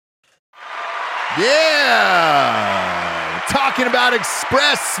Yeah! Talking about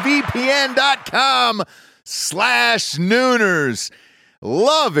expressvpn.com/Nooners.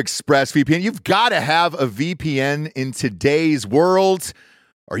 Love ExpressVPN. You've got to have a VPN in today's world,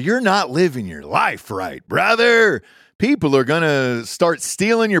 or you're not living your life right, brother. People are going to start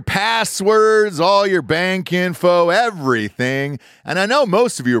stealing your passwords, all your bank info, everything. And I know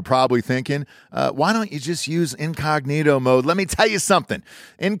most of you are probably thinking, why don't you just use incognito mode? Let me tell you something.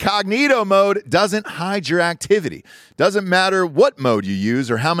 Incognito mode doesn't hide your activity. Doesn't matter what mode you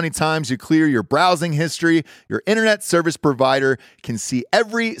use or how many times you clear your browsing history, your internet service provider can see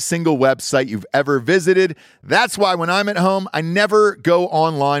every single website you've ever visited. That's why when I'm at home, I never go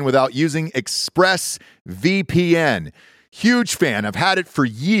online without using ExpressVPN. Huge fan. I've had it for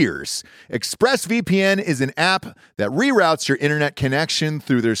years. ExpressVPN is an app that reroutes your internet connection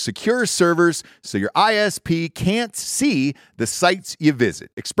through their secure servers so your ISP can't see the sites you visit.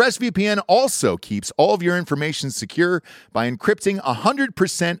 ExpressVPN also keeps all of your information secure by encrypting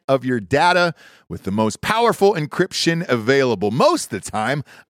 100% of your data with the most powerful encryption available. Most of the time,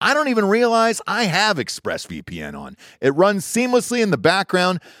 I don't even realize I have ExpressVPN on. It runs seamlessly in the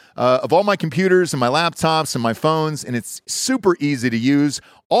background of all my computers and my laptops and my phones, and it's super easy to use.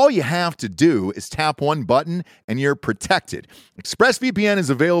 All you have to do is tap one button and you're protected. ExpressVPN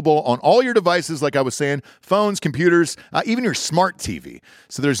is available on all your devices, like I was saying, phones, computers, even your smart TV.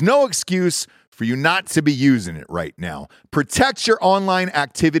 So there's no excuse for you not to be using it right now. Protect your online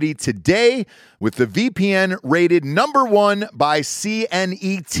activity today with the VPN rated #1 by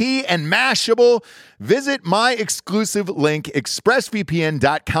CNET and Mashable. Visit my exclusive link,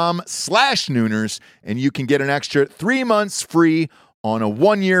 expressvpn.com/Nooners, and you can get an extra 3 months free on a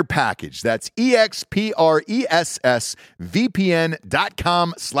 1-year package. That's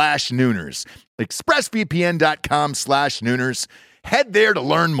expressvpn.com/Nooners. expressvpn.com/Nooners. Head there to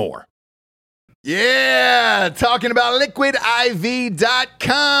learn more. Yeah, talking about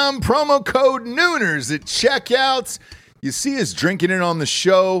liquidiv.com, promo code Nooners at checkout. You see us drinking it on the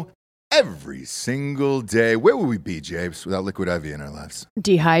show every single day. Where would we be, James, without Liquid IV in our lives?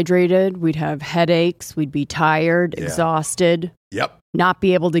 Dehydrated, we'd have headaches, we'd be tired, exhausted. Yep. Not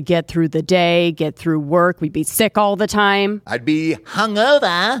be able to get through the day, get through work. We'd be sick all the time. I'd be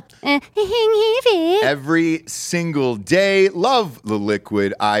hungover every single day. Love the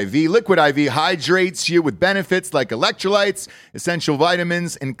Liquid IV. Liquid IV hydrates you with benefits like electrolytes, essential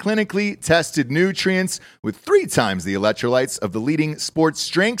vitamins, and clinically tested nutrients with 3 times the electrolytes of the leading sports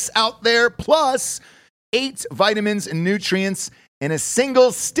drinks out there, plus 8 vitamins and nutrients in a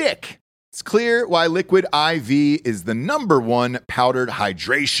single stick. It's clear why Liquid IV is the #1 powdered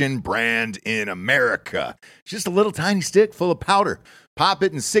hydration brand in America. Just a little tiny stick full of powder. Pop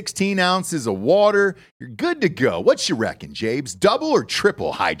it in 16 ounces of water. You're good to go. What you reckon, Jabes? Double or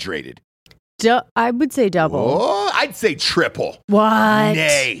triple hydrated? I would say double. Oh, I'd say triple. What?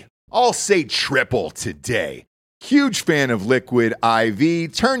 Nay, I'll say triple today. Huge fan of Liquid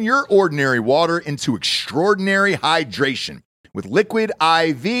IV. Turn your ordinary water into extraordinary hydration. With Liquid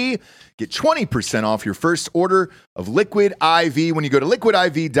IV, get 20% off your first order of Liquid IV when you go to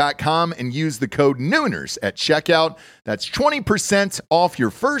liquidiv.com and use the code Nooners at checkout. That's 20% off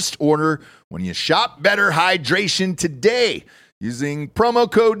your first order when you shop better hydration today using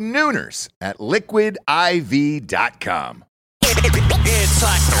promo code Nooners at liquidiv.com.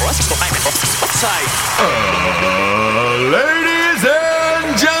 Ladies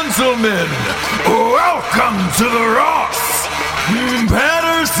and gentlemen, welcome to the Ross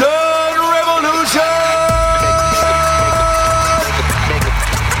Patterson Revolution!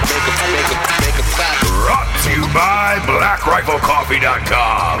 Brought to you by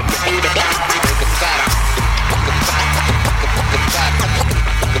BlackRifleCoffee.com.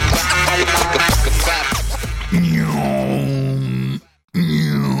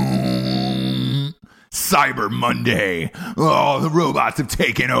 Cyber Monday. Oh, the robots have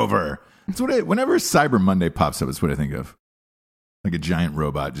taken over. That's what whenever Cyber Monday pops up, that's what I think of. Like a giant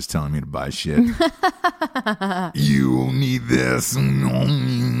robot just telling me to buy shit. You need this.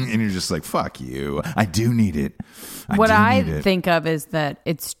 And you're just like, fuck you. I do need it. What I think of is that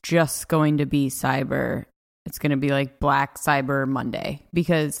it's just going to be cyber. It's going to be like Black Cyber Monday.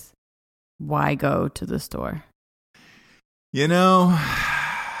 Because why go to the store? You know,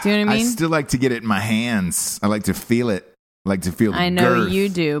 do you know what I mean? I still like to get it in my hands. I like to feel it. I like to feel the I know girth, you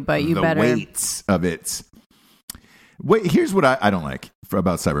do, but you better. The weight of it. Wait, here's what I don't like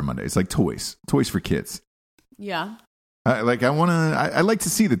about Cyber Monday. It's like toys for kids. Yeah. I like to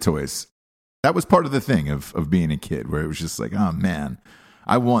see the toys. That was part of the thing of being a kid, where it was just like, oh man,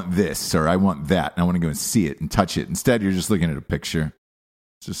 I want this or I want that, and I want to go and see it and touch it. Instead, you're just looking at a picture.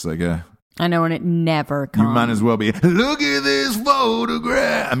 It's just like I know, and it never comes. You might as well be, look at this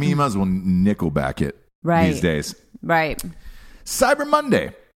photograph. I mean, you might as well Nickelback it these days. Right. Cyber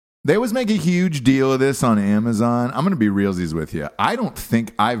Monday. They always make a huge deal of this on Amazon. I'm going to be realsies with you. I don't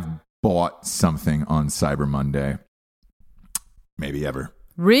think I've bought something on Cyber Monday. Maybe ever.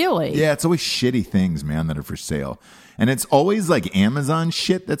 Really? Yeah, it's always shitty things, man, that are for sale. And it's always like Amazon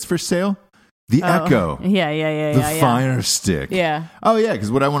shit that's for sale. The Echo. Yeah. The Fire Stick. Yeah. Oh, yeah,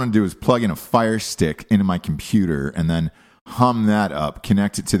 because what I want to do is plug in a Fire Stick into my computer and then hum that up,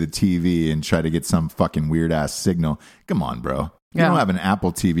 connect it to the TV, and try to get some fucking weird-ass signal. Come on, bro. You don't have an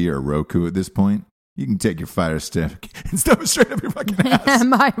Apple TV or a Roku at this point. You can take your Fire Stick and stuff it straight up your fucking ass.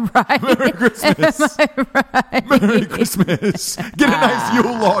 Am I right? Merry Christmas. Am I right? Merry Christmas. Get a nice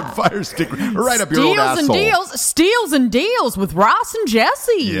Yule log Fire Stick right up your old asshole. Steals and deals with Ross and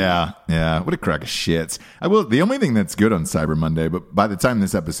Jesse. Yeah. What a crock of shits. I will. The only thing that's good on Cyber Monday, but by the time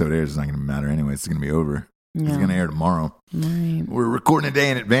this episode airs, it's not going to matter anyway. It's going to be over. Yeah. It's going to air tomorrow. Right. We're recording a day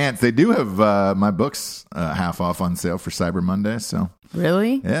in advance. They do have my books half off on sale for Cyber Monday. So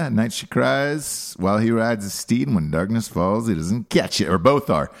really, yeah. Night She Cries While He Rides His Steed, and When Darkness Falls He Doesn't Catch It, or both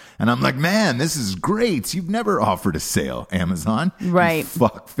are. And I'm like, man, this is great. You've never offered a sale, Amazon. Right? You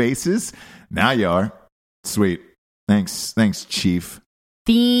fuck faces. Now you are. Sweet. Thanks, Chief.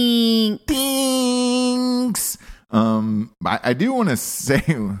 Thanks. I do want to say.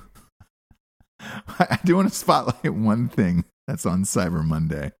 I do want to spotlight one thing that's on Cyber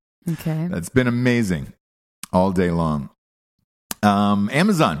Monday. Okay. That's been amazing all day long.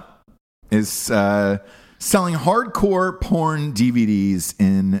 Amazon is selling hardcore porn DVDs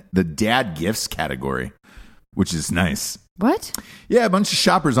in the dad gifts category, which is nice. What? Yeah, a bunch of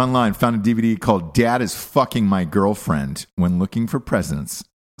shoppers online found a DVD called Dad is Fucking My Girlfriend when looking for presents.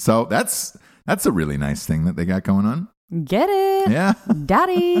 So that's a really nice thing that they got going on. Get it? Yeah.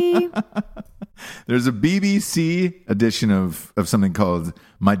 Daddy. There's a BBC edition of something called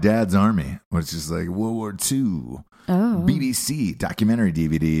My Dad's Army, which is like World War II. Oh. BBC documentary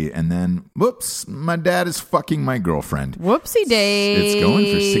DVD. And then, whoops, My Dad is Fucking My Girlfriend. Whoopsie days. It's going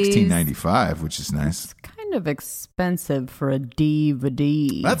for $16.95, which is nice. It's kind of expensive for a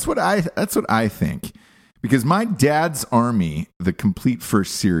DVD. That's what I think. Because My Dad's Army, the complete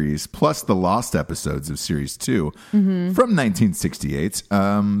first series, plus the lost episodes of Series 2 from 1968,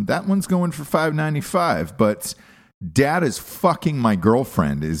 that one's going for $5.95. But Dad is Fucking My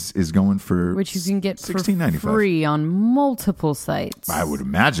Girlfriend is going for which you can get for $16.95. free on multiple sites. I would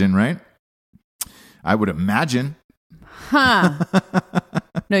imagine, right? I would imagine. Huh.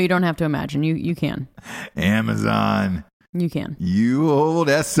 No, you don't have to imagine. You can. Amazon. You can. You old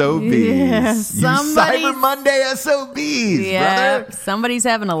SOBs. Yeah, you Cyber Monday SOBs, brother. Somebody's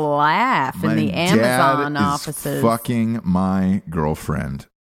having a laugh in the Amazon offices. Is fucking my girlfriend.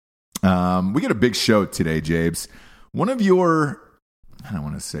 We got a big show today, Jabes. One of your, I don't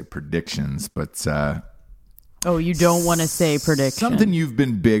want to say predictions, but... oh, you don't want to say prediction. Something you've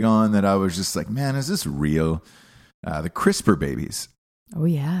been big on that I was just like, man, is this real? The CRISPR babies. Oh,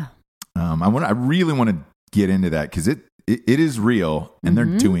 yeah. I really want to get into that because it is real, and they're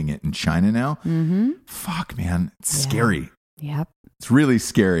doing it in China now. Mm-hmm. Fuck, man. It's scary. Yep. It's really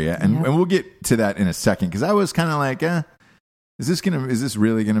scary. And we'll get to that in a second, because I was kind of like, is this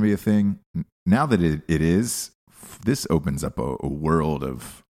really going to be a thing? Now that it is, this opens up a world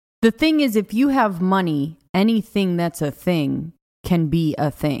of... The thing is, if you have money, anything that's a thing can be a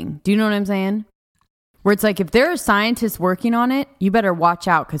thing. Do you know what I'm saying? Where it's like, if there are scientists working on it, you better watch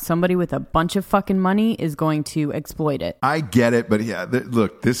out, because somebody with a bunch of fucking money is going to exploit it. I get it, but yeah,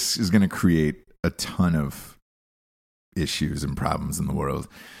 look, this is going to create a ton of issues and problems in the world.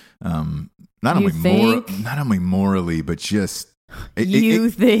 Not only morally, but just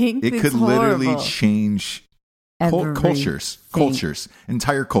it could literally change cultures,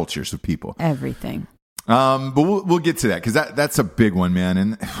 entire cultures of people. Everything. But we'll get to that, because that's a big one, man,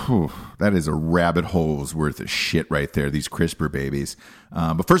 and that is a rabbit hole's worth of shit right there. These CRISPR babies.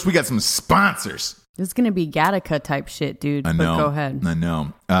 But first, we got some sponsors. This is gonna be Gattaca type shit, dude. I know. But go ahead. I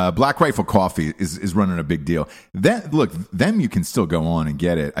know. Black Rifle Coffee is running a big deal. Them you can still go on and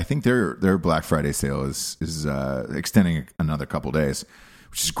get it. I think their Black Friday sale is extending another couple days,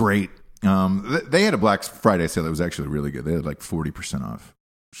 which is great. They had a Black Friday sale that was actually really good. They had like 40% off.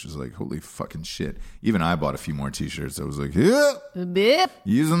 Which is like, holy fucking shit. Even I bought a few more t-shirts. I was like, yeah, beep.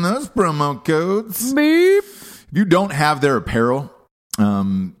 Using those promo codes. Beep. If you don't have their apparel,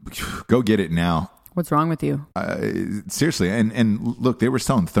 go get it now. What's wrong with you? Seriously. And look, they were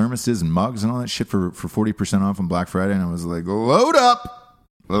selling thermoses and mugs and all that shit for 40% off on Black Friday. And I was like, load up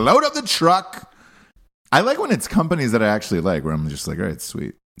the truck. I like when it's companies that I actually like, where I'm just like, all right,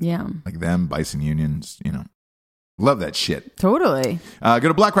 sweet. Yeah. Like them, Bison Unions, you know. Love that shit. Totally. Go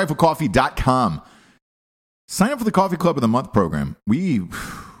to blackriflecoffee.com. Sign up for the Coffee Club of the Month program.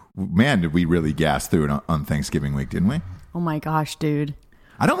 Man, did we really gas through it on Thanksgiving week, didn't we? Oh my gosh, dude.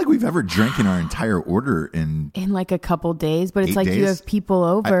 I don't think we've ever drank in our entire order in like a couple days, but it's 8 like days? you have people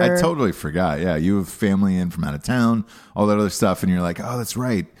over. I totally forgot. Yeah, you have family in from out of town, all that other stuff, and you're like, oh, that's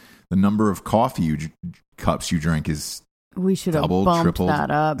right. The number of coffee cups you drink is we should have doubled, bumped tripled. that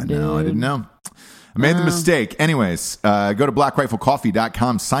up, dude. No, I didn't know. I made the mistake. Anyways, go to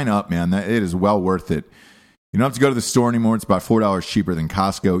blackriflecoffee.com. Sign up, man. It is well worth it. You don't have to go to the store anymore. It's about $4 cheaper than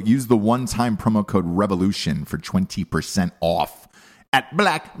Costco. Use the one-time promo code REVOLUTION for 20% off at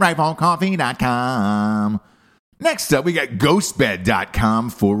blackriflecoffee.com. Next up, we got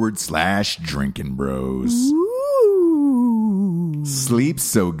ghostbed.com/drinking bros. Sleep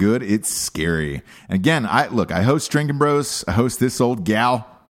so good, it's scary. And again, I host Drinking Bros. I host this old gal.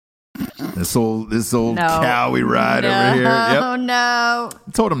 This old cow we ride over here. Oh, no.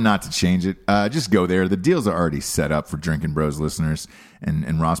 I told him not to change it. Just go there. The deals are already set up for Drinking Bros listeners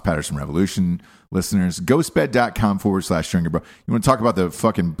and Ross Patterson Revolution listeners. Ghostbed.com/Drinking Bro. You want to talk about the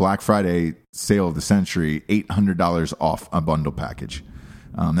fucking Black Friday sale of the century? $800 off a bundle package.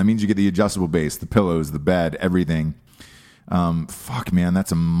 That means you get the adjustable base, the pillows, the bed, everything. Fuck, man,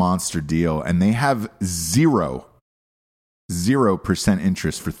 that's a monster deal. And they have 0%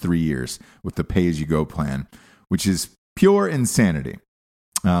 interest for 3 years with the pay-as-you-go plan, which is pure insanity.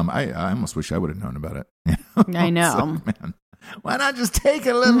 I almost wish I would have known about it. I know. So, man, why not just take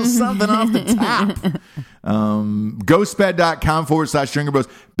a little something off the top? Ghostbed.com/Drinking Bros.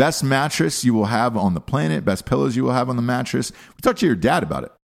 Best mattress you will have on the planet. Best pillows you will have on the mattress. We talked to your dad about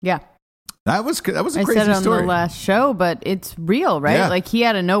it. Yeah. That was a crazy story. I said it on the last show, but it's real, right? Yeah. Like he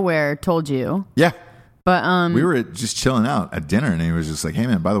out of nowhere told you. Yeah. But we were just chilling out at dinner, and he was just like, "Hey,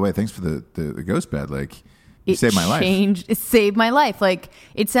 man, by the way, thanks for the ghost bed. Like, you saved my life. It saved my life. Like,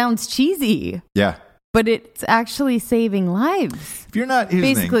 it sounds cheesy, Yeah, but it's actually saving lives. if you're not here's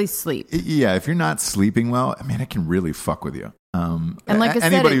the Basically, thing. sleep. Yeah, if you're not sleeping well, I mean, it can really fuck with you. And like I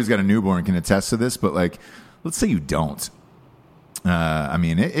said, anybody who's got a newborn can attest to this. But like, let's say you don't. I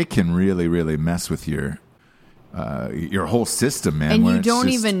mean, it can really, really mess with your whole system, man. And where you it's don't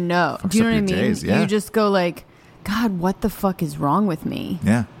just even know. fucks Do you know up what I your mean? days. Yeah. You just go like, God, what the fuck is wrong with me?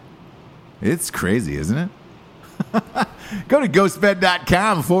 Yeah. It's crazy, isn't it? Go to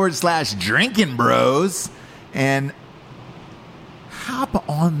ghostbed.com/drinking bros and hop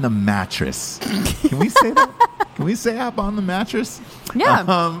on the mattress. Can we say that? Can we say hop on the mattress? Yeah.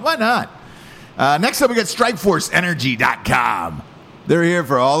 Why not? Next up, we got StrikeForceEnergy.com. They're here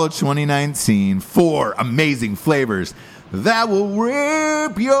for all of 2019. 4 amazing flavors that will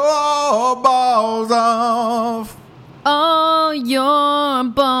rip your balls off. All your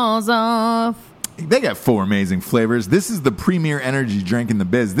balls off. They got 4 amazing flavors. This is the premier energy drink in the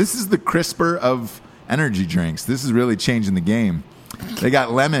biz. This is the CRISPR of energy drinks. This is really changing the game. They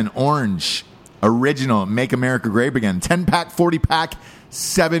got lemon, orange, original, Make America Grape Again, 10-pack, 40-pack,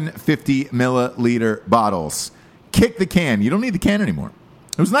 750 milliliter bottles. Kick the can. You don't need the can anymore.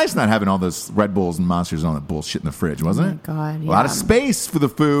 It was nice not having all those Red Bulls and Monsters and all that bullshit in the fridge, wasn't it? Oh my God, A lot of yeah. space for the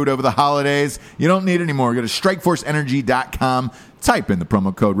food over the holidays. You don't need it anymore. Go to StrikeForceEnergy.com. Type in the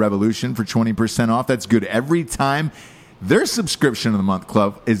promo code REVOLUTION for 20% off. That's good every time. Their subscription of the month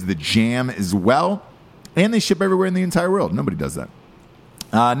club is the jam as well. And they ship everywhere in the entire world. Nobody does that.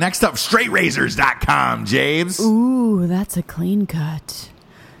 Next up, StraightRazors.com, James. Ooh, that's a clean cut.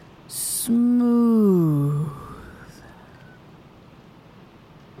 Smooth.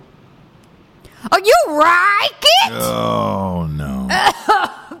 Oh, you like it? Oh, no. Ugh.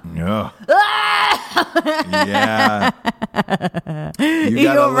 Yeah.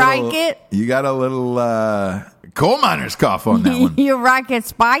 You like it? You got a little coal miner's cough on that one. You like it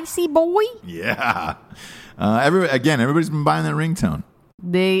spicy, boy? Yeah. Everybody's been buying that ringtone.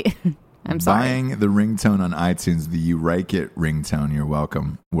 I'm sorry. Buying the ringtone on iTunes, the You Like It ringtone. You're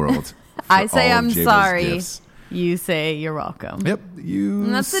welcome, world. I say all of I'm Jables' sorry. gifts. You say you're welcome. Yep.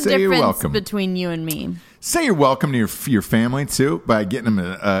 And that's the say you're difference welcome. between you and me. Say you're welcome to your family, too, by getting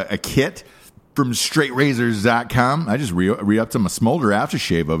them a kit from StraightRazors.com. I just re-upped them a Smolder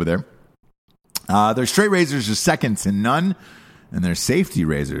aftershave over there. Their straight razors are second to none, and their safety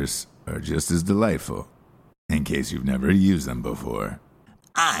razors are just as delightful, in case you've never used them before.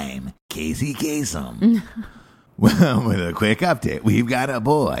 I'm Casey Kasem. Well, with a quick update, we've got a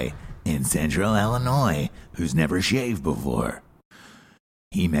boy in Central Illinois who's never shaved before.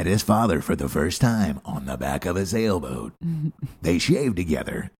 He met his father for the first time on the back of a sailboat. They shaved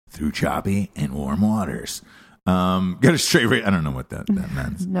together through choppy and warm waters Go to straight. I don't know what that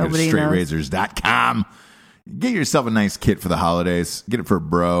means. Nobody Go to knows. straightrazors.com. Get yourself a nice kit for the holidays. Get it for a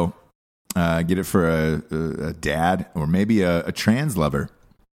bro. Get it for a dad, or maybe a trans lover.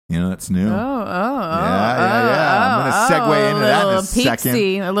 You know, that's new. Yeah. I'm going to segue into that in a second.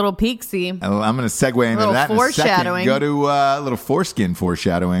 A little peaksy. I'm going to segue into that in a second. Go to a little foreskin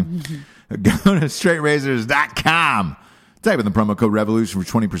foreshadowing. Go to straightrazors.com. Type in the promo code REVOLUTION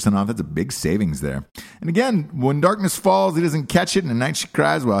for 20% off. That's a big savings there. And again, When Darkness Falls, he doesn't catch it, and At Night She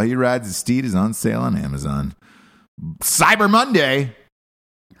Cries While He Rides His Steed is on sale on Amazon. Cyber Monday.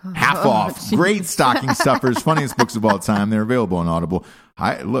 Half off. Geez. Great stocking stuffers. Funniest books of all time. They're available on Audible.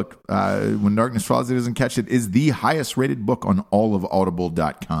 When Darkness Falls, He Doesn't Catch It is the highest rated book on all of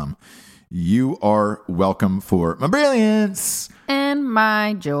audible.com. You are welcome for my brilliance. And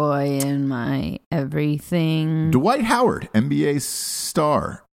my joy and my everything. Dwight Howard, NBA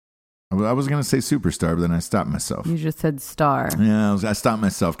star. I was going to say superstar, but then I stopped myself. You just said star. Yeah, I stopped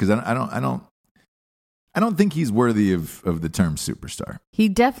myself because I don't think he's worthy of the term superstar. He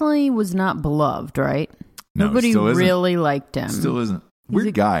definitely was not beloved, right? No, Nobody still isn't. really liked him. Still isn't.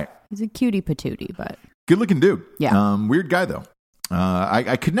 Weird guy. He's a cutie patootie, but Good looking dude. Yeah. Weird guy though.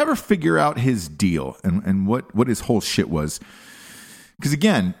 I could never figure out his deal and what his whole shit was. Because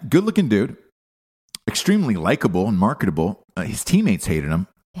again, good looking dude, extremely likable and marketable. His teammates hated him.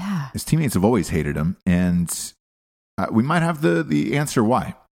 yeah. His teammates have always hated him, and we might have the answer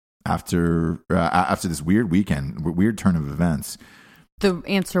why after this weird weekend, weird turn of events. The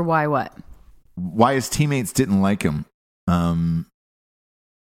answer why what? Why his teammates didn't like him.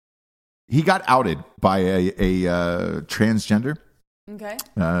 He got outed by a transgender. Okay.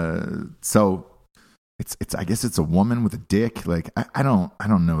 So it's I guess it's a woman with a dick. Like I don't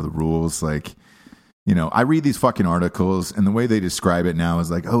know the rules. Like, you know, I read these fucking articles, and the way they describe it now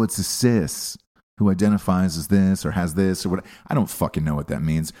is like, oh, it's a cis who identifies as this or has this or what. I don't fucking know what that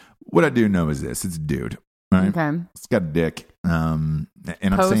means. What I do know is this: it's a dude, right? Okay. It's got a dick. And I'm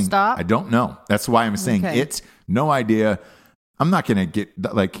saying Post-op? I don't know. That's why I'm saying Okay. it. No idea. I'm not gonna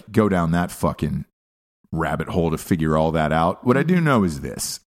go down that fucking rabbit hole to figure all that out. What I do know is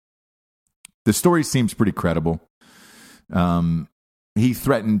this: the story seems pretty credible. He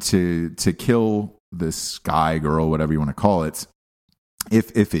threatened to kill this guy, girl, whatever you want to call it,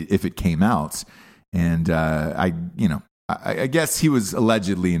 if it came out. And I guess he was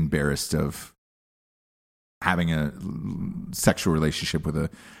allegedly embarrassed of having a sexual relationship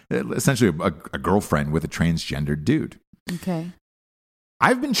with essentially a girlfriend with a transgender dude. Okay.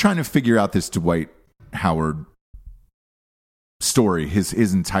 I've been trying to figure out this Dwight Howard story, his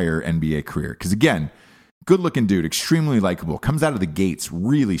entire NBA career. Because again, good looking dude, extremely likable, comes out of the gates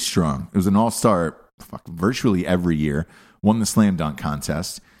really strong. It was an all-star virtually every year, won the slam dunk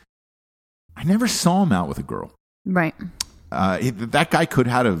contest. I never saw him out with a girl. Right. That guy could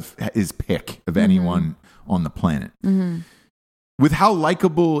have his pick of anyone on the planet. Mm-hmm. With how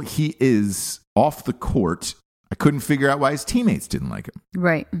likable he is off the court, I couldn't figure out why his teammates didn't like him.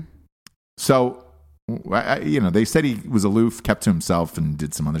 Right. So, they said he was aloof, kept to himself, and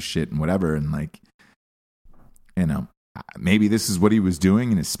did some other shit and whatever. And maybe this is what he was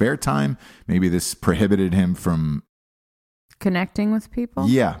doing in his spare time. Maybe this prohibited him from Connecting with people?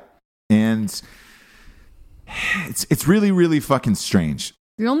 Yeah. And it's really, really fucking strange.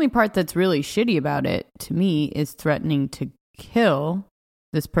 The only part that's really shitty about it to me is threatening to kill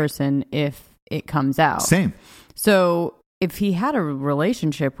this person if it comes out. Same. So if he had a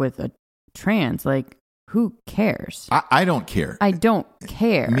relationship with a trans, like, who cares? I don't care. I don't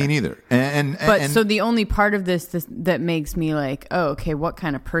care. Me neither. But so the only part of this that makes me like, oh, okay, what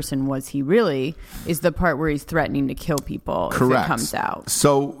kind of person was he really? Is the part where he's threatening to kill people Correct. if it comes out.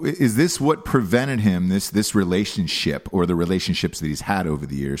 So is this what prevented him, this relationship or the relationships that he's had over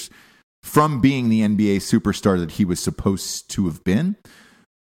the years, from being the NBA superstar that he was supposed to have been?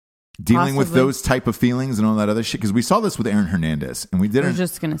 Dealing with Possibly. those type of feelings and all that other shit. Because we saw this with Aaron Hernandez. And I was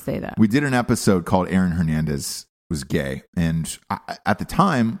just going to say that. We did an episode called Aaron Hernandez Was Gay. And at the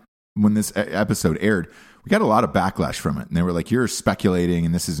time when this episode aired, we got a lot of backlash from it. And they were like, you're speculating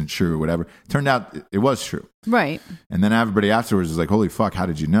and this isn't true or whatever. Turned out it was true. Right. And then everybody afterwards was like, holy fuck, how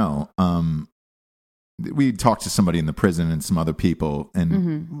did you know? We talked to somebody in the prison and some other people,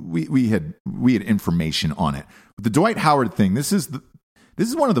 and we had information on it. But the Dwight Howard thing, this is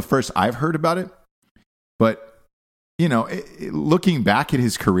one of the first I've heard about it. But, looking back at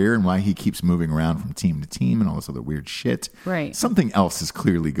his career and why he keeps moving around from team to team and all this other weird shit, Right. something else is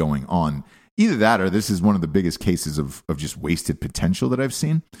clearly going on. Either that or this is one of the biggest cases of just wasted potential that I've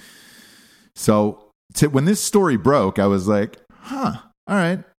seen. So when this story broke, I was like, all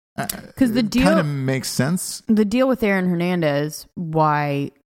right. Because the deal kind of makes sense. The deal with Aaron Hernandez,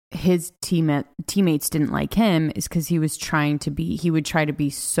 why his teammates didn't like him, is because he would try to be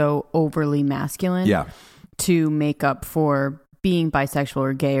so overly masculine. Yeah. To make up for being bisexual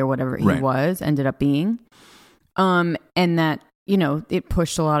or gay or whatever he ended up being. And that, it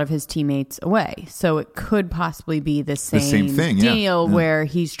pushed a lot of his teammates away. So it could possibly be the same thing, deal where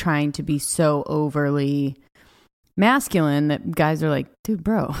he's trying to be so overly masculine that guys are like, dude,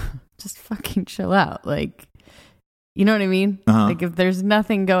 bro, just fucking chill out. Like, you know what I mean? Like, if there's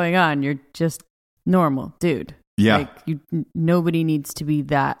nothing going on, you're just normal, dude. Yeah. Like, nobody needs to be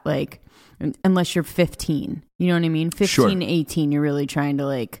that, like, unless you're 15. You know what I mean? 15 to 18, you're really trying to,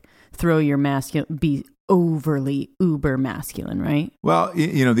 like, throw your be overly uber masculine, right? Well,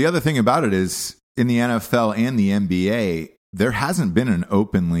 the other thing about it is in the NFL and the NBA, there hasn't been an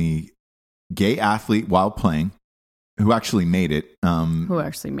openly gay athlete while playing who actually made it. Who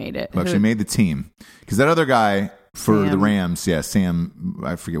actually made the team. Because that other guy for the Rams, Sam,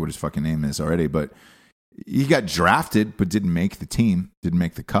 I forget what his fucking name is already, but he got drafted but didn't make the team, didn't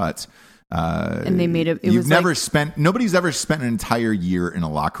make the cuts. And they made it. Nobody's ever spent an entire year in a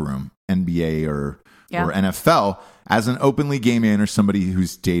locker room, NBA or NFL, as an openly gay man or somebody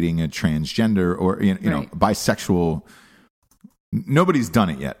who's dating a transgender or bisexual. Nobody's done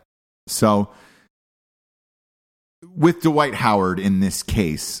it yet. So with Dwight Howard in this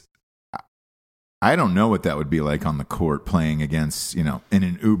case, I don't know what that would be like on the court playing against, in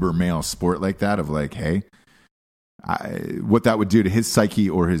an uber male sport like that, of like, hey, what that would do to his psyche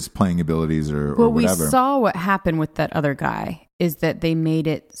or his playing abilities or whatever. We saw what happened with that other guy is that they made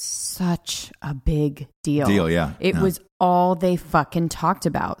it such a big deal. It was all they fucking talked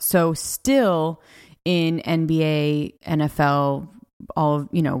about. So still in NBA, NFL, all of,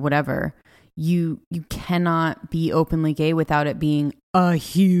 whatever, you cannot be openly gay without it being a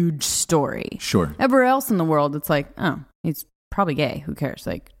huge story. Sure. Everywhere else in the world, it's like, oh, he's probably gay. Who cares?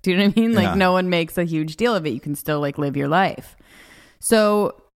 Like, do you know what I mean? Like, no one makes a huge deal of it. You can still, like, live your life.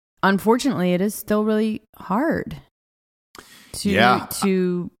 So, unfortunately, it is still really hard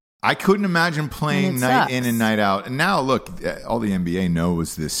to I couldn't imagine playing night in and night out. And now, look, all the NBA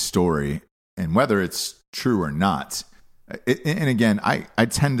knows this story, and whether it's true or not. And again, I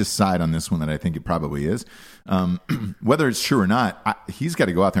tend to side on this one that I think it probably is. Whether it's true or not, he's got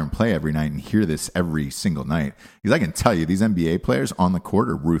to go out there and play every night and hear this every single night. Because I can tell you, these NBA players on the court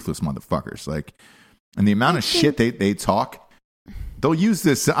are ruthless motherfuckers. Like, and the amount of shit they talk, they'll use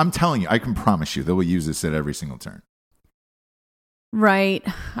this. I'm telling you, I can promise you, they will use this at every single turn. Right.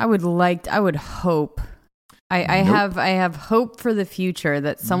 I would hope. I have hope for the future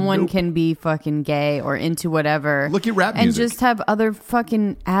that someone can be fucking gay or into whatever. Look at rap music. And just have other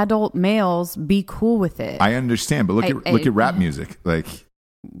fucking adult males be cool with it. I understand, but look at rap music. Like,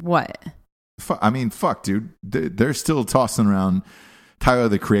 what? Fuck, dude. They're still tossing around Tyler,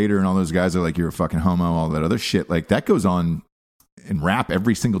 the Creator, and all those guys are like, you're a fucking homo, all that other shit. Like, that goes on in rap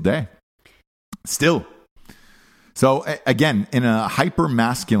every single day. Still. So, again, in a hyper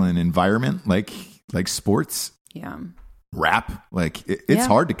masculine environment, like sports, rap, like it's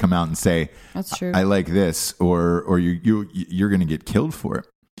hard to come out and say, that's true, I like this, or you're going to get killed for it.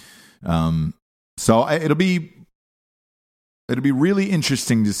 So it'll be really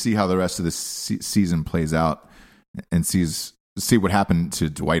interesting to see how the rest of the season plays out and see what happened to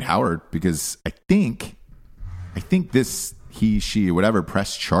Dwight Howard, because I think this, he, she, whatever,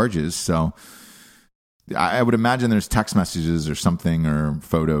 pressed charges. So I would imagine there's text messages or something, or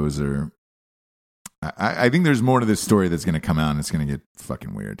photos, or I think there's more to this story that's going to come out, and it's going to get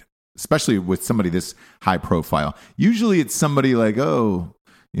fucking weird, especially with somebody this high profile. Usually it's somebody like,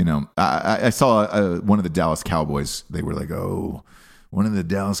 I saw one of the Dallas Cowboys. They were like, one of the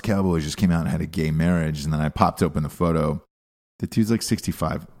Dallas Cowboys just came out and had a gay marriage. And then I popped open the photo. The dude's like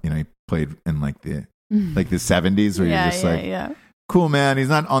 65. He played in like the 70s, where you're just like, cool, man. He's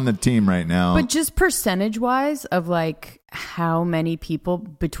not on the team right now. But just percentage wise of like how many people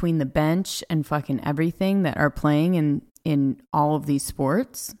between the bench and fucking everything that are playing in all of these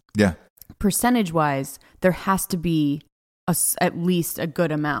sports. Yeah. Percentage wise, there has to be at least a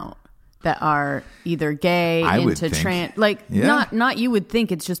good amount that are either gay, into trans, like not you would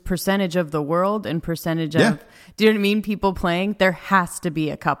think, it's just percentage of the world and percentage of, do you know what I mean? People playing, there has to be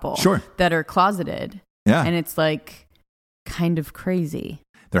a couple that are closeted. Yeah. And it's like kind of crazy.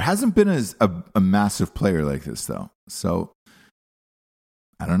 There hasn't been a massive player like this, though. So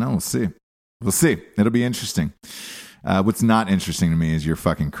I don't know. We'll see. It'll be interesting. What's not interesting to me is your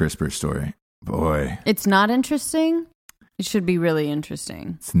fucking CRISPR story. Boy. It's not interesting? It should be really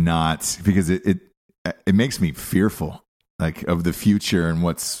interesting. It's not, because it makes me fearful. like of the future and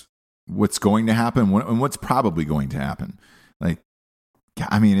what's going to happen and what's probably going to happen. Like,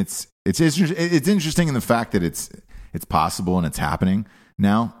 I mean, it's interesting in the fact that it's possible and it's happening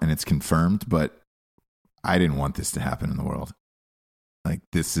now and it's confirmed, but I didn't want this to happen in the world. Like,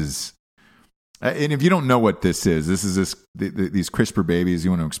 this is, and if you don't know what this is these CRISPR babies. You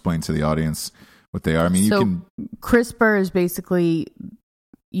want to explain to the audience what they are? I mean, CRISPR is basically,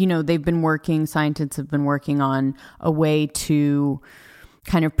 scientists have been working on a way to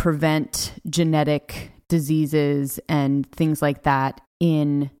kind of prevent genetic diseases and things like that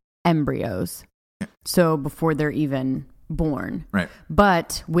in embryos. So before they're even born. Right.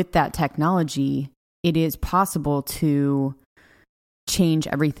 But with that technology, it is possible to change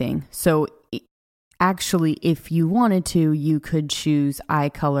everything. So actually, if you wanted to, you could choose eye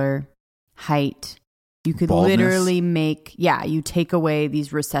color, height. You could baldness. Literally you take away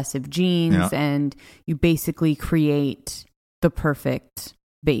these recessive genes and you basically create the perfect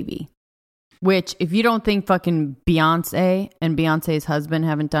baby. Which, if you don't think fucking Beyonce and Beyonce's husband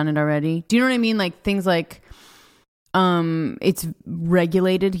haven't done it already, do you know what I mean? Like things like, it's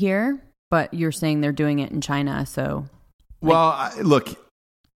regulated here, but you're saying they're doing it in China. So, look,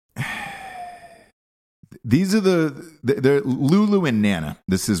 these are they're Lulu and Nana.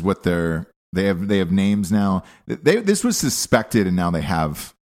 This is what they have names now. This was suspected, and now they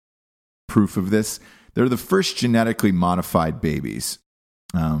have proof of this. They're the first genetically modified babies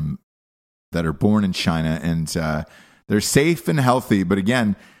that are born in China, and they're safe and healthy. But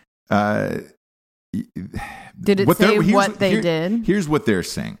again, did it say what they did? Here's what they're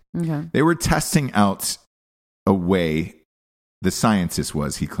saying. Okay. They were testing out a way, the scientist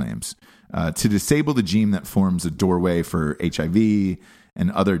was, he claims, to disable the gene that forms a doorway for HIV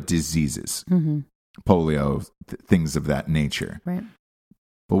and other diseases, polio, things of that nature. Right.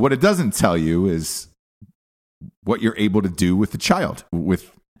 But what it doesn't tell you is what you're able to do with the child,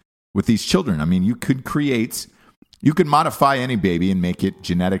 with these children. I mean, you could modify any baby and make it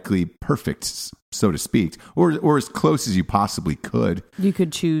genetically perfect, so to speak, or as close as you possibly could. You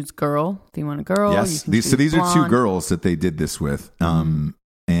could choose girl if you want a girl. Yes, these are two girls that they did this with. And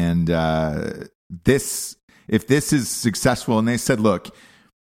if this is successful, and they said, look,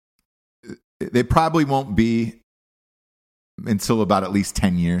 they probably won't be until about at least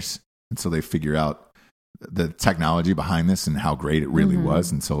 10 years until they figure out the technology behind this and how great it really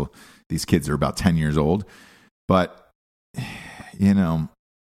was, until these kids are about 10 years old. But,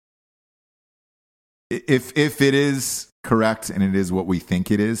 if it is correct and it is what we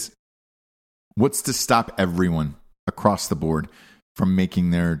think it is, what's to stop everyone across the board from making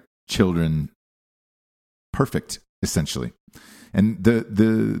their children perfect, essentially? And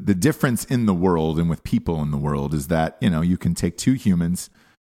the difference in the world and with people in the world is that, you can take two humans,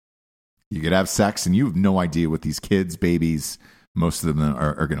 you could have sex, and you have no idea what these kids, babies, most of them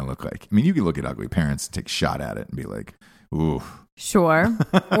are going to look like. I mean, you can look at ugly parents, take a shot at it and be like, ooh. Sure.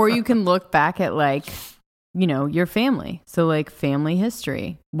 Or you can look back at your family. So like family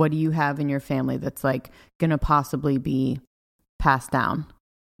history. What do you have in your family that's like going to possibly be passed down?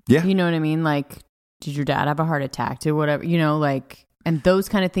 Yeah. You know what I mean? Like, did your dad have a heart attack? Did whatever, and those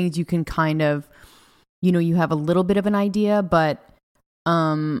kind of things you can kind of, you have a little bit of an idea, but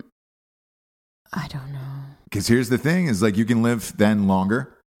I don't know. Because here's the thing is like you can live then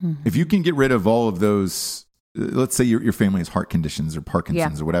longer. If you can get rid of all of those, let's say your family has heart conditions or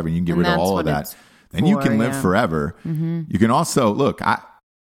Parkinson's or whatever, and you can get rid of all of that, then you can live forever. You can also, look,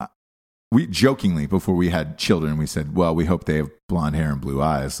 we jokingly, before we had children, we said, well, we hope they have blonde hair and blue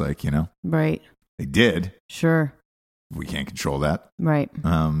eyes. Like, Right. They did. Sure. We can't control that. Right.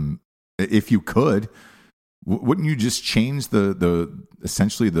 If you could, wouldn't you just change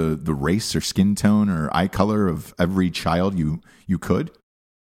essentially the race or skin tone or eye color of every child you could?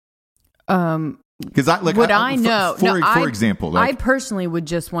 Because for example, I personally would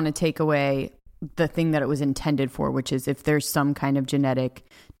just want to take away the thing that it was intended for, which is if there's some kind of genetic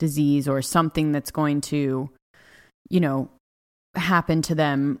disease or something that's going to, happen to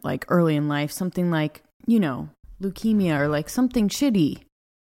them like early in life, something like, leukemia or like something shitty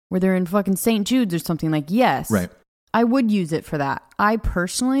where they're in fucking St. Jude's or something, like, yes, right. I would use it for that. I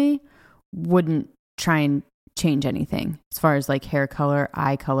personally wouldn't try and change anything as far as like hair color,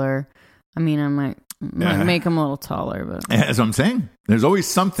 eye color. I mean, I might make them a little taller, but as I'm saying, there's always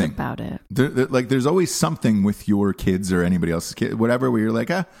something about it. There's always something with your kids or anybody else's kid, whatever, where you're like,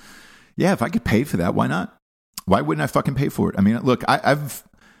 yeah, if I could pay for that, why not? Why wouldn't I fucking pay for it? I mean, look, I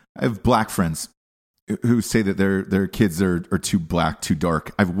have black friends who say that their kids are too black, too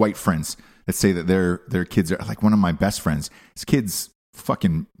dark. I have white friends that say that their kids are, like one of my best friends, his kid's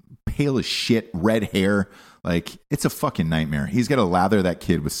fucking pale as shit, red hair, Like, it's a fucking nightmare. He's got to lather that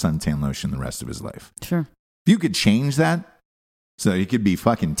kid with suntan lotion the rest of his life. Sure. If you could change that so he could be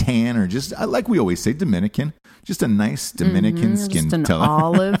fucking tan or just, like we always say, Dominican, just a nice Dominican skin just an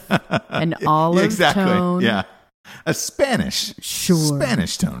tone. an olive exactly. tone. Yeah. A Spanish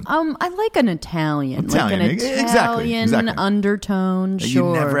tone. I like an Italian. Like an Exactly. Italian undertone.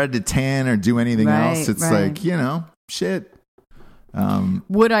 Sure. You never had to tan or do anything else. It's right. like, you know, shit.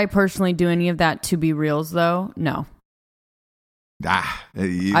 Would I personally do any of that to be reals, though? No.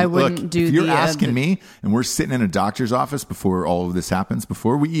 I wouldn't do if you're the, asking me, and we're sitting in a doctor's office before all of this happens,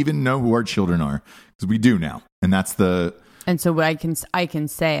 before we even know who our children are, because we do now. And that's the... And so I can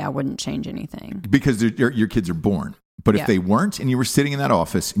say I wouldn't change anything. Because your kids are born. But if they weren't, and you were sitting in that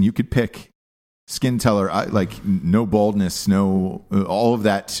office, and you could pick skin color, like no baldness, no all of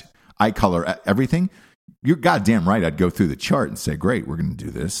that eye color, everything, you're goddamn right. I'd go through the chart and say, great, we're going to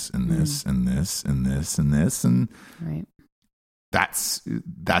do this and this and this and this and this. And right. That's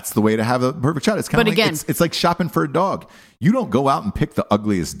the way to have a perfect child. It's kind of like, again, it's like shopping for a dog. You don't go out and pick the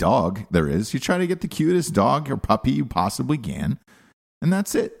ugliest dog there is. You try to get the cutest dog or puppy you possibly can. And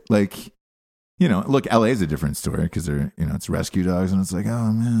that's it. Like, you know, look, LA is a different story because they're, you know, it's rescue dogs and it's like,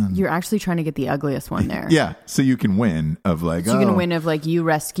 oh man. You're actually trying to get the ugliest one there. Yeah. So you can win of like, so you can win of like you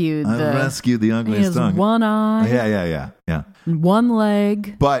rescued the ugliest dog. One eye. Yeah. One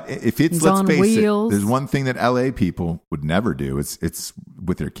leg. But if it's, He's let's on face wheels. it, there's one thing that LA people would never do. It's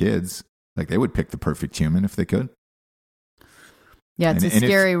with their kids. Like they would pick the perfect human if they could. Yeah, it's a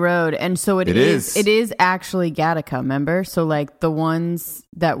scary road. And so it is actually Gattaca, remember? So like the ones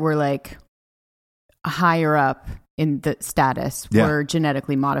that were like higher up in the status were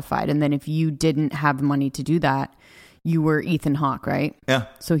genetically modified. And then if you didn't have the money to do that, you were Ethan Hawke, right? Yeah.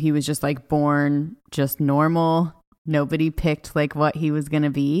 So he was just like born just normal. Nobody picked like what he was going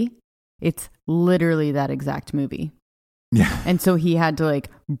to be. It's literally that exact movie. Yeah. And so he had to like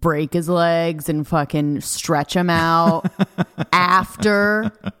break his legs and fucking stretch them out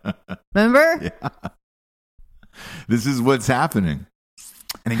after. Remember? Yeah. This is what's happening.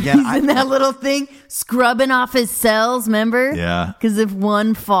 And again, he's in that little thing scrubbing off his cells, remember? Yeah. Because if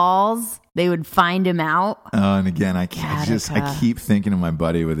one falls, they would find him out. Oh, and again, I keep thinking of my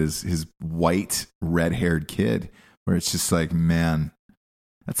buddy with his white, red-haired kid, where it's just like, man,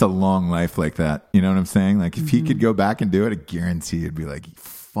 that's a long life like that. You know what I'm saying? Like, if he could go back and do it, I guarantee it'd be like,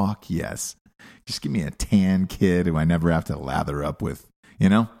 fuck yes. Just give me a tan kid who I never have to lather up with, you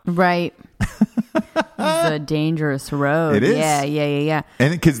know? Right. It's a dangerous road. It is. Yeah.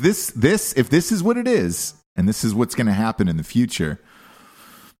 And because if this is what it is, and this is what's going to happen in the future,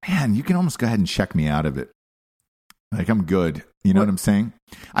 man, you can almost go ahead and check me out of it. Like, I'm good. You know what I'm saying?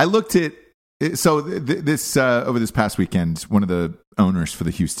 I looked at, so this over this past weekend, one of the owners for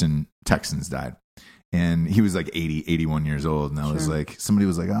the Houston Texans died. And he was like 81 years old. And I was like, somebody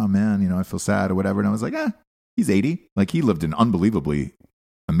was like, oh man, you know, I feel sad or whatever. And I was like, he's 80. Like, he lived an unbelievably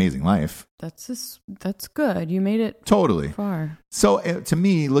amazing life. That's good. You made it totally far. So to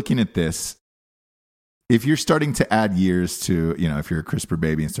me, looking at this, if you're starting to add years to, you know, if you're a CRISPR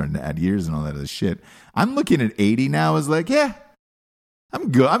baby and starting to add years and all that other shit, I'm looking at 80 now as like, yeah,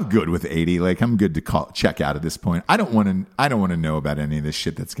 I'm good. I'm good with 80. Like, I'm good to check out at this point. I don't want to know about any of this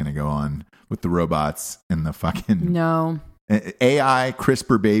shit that's going to go on with the robots and the fucking AI,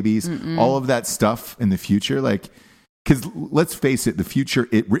 CRISPR babies, all of that stuff in the future. Like, because let's face it, the future,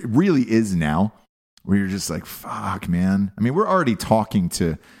 it really is now, where you're just like, fuck, man. I mean, we're already talking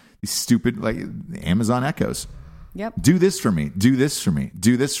to these stupid, like, Amazon Echoes. Yep. Do this for me. Do this for me.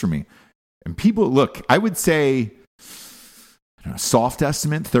 Do this for me. And people, look, I would say, I don't know, soft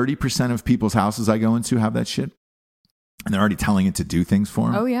estimate, 30% of people's houses I go into have that shit. And they're already telling it to do things for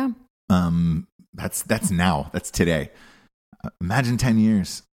them. Oh, yeah. That's now. That's today. Imagine 10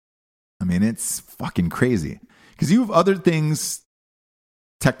 years. I mean, it's fucking crazy. Because you have other things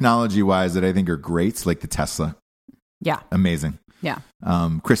technology-wise that I think are great, like the Tesla. Yeah. Amazing. Yeah.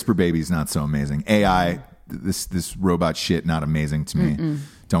 CRISPR baby's not so amazing. AI, this robot shit, not amazing to me.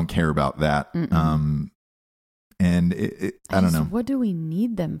 Don't care about that. And I don't know. What do we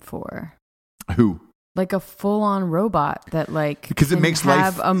need them for? Who? Like a full-on robot that like because it makes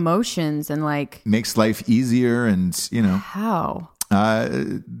have life emotions and like makes life easier, and you know how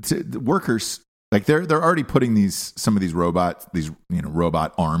workers. Like they're already putting some of these robots,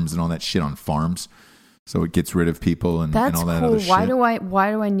 robot arms and all that shit on farms, so it gets rid of people and all that cool. other shit.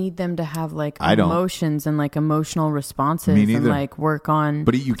 Why do I need them to have like emotions and like emotional responses and like work on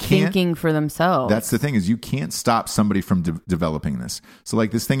thinking for themselves? That's the thing, is you can't stop somebody from developing this. So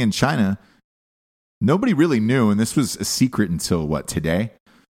like this thing in China, nobody really knew, and this was a secret until today,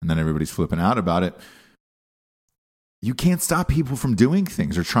 and then everybody's flipping out about it. you can't stop people from doing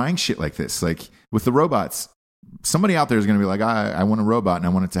things or trying shit like this. Like with the robots, somebody out there is going to be like, I want a robot and I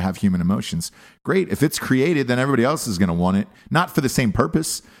want it to have human emotions. Great. If it's created, then everybody else is going to want it, not for the same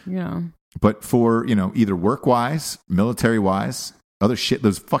purpose, but for, either work-wise, military-wise, other shit.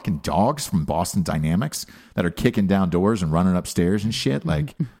 Those fucking dogs from Boston Dynamics that are kicking down doors and running upstairs and shit.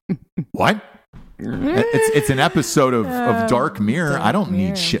 Like, what? It's an episode of Dark Mirror. I don't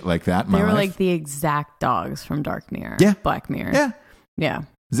need shit like that in my life. They were like the exact dogs from Dark Mirror. Yeah. Black Mirror. Yeah. Yeah.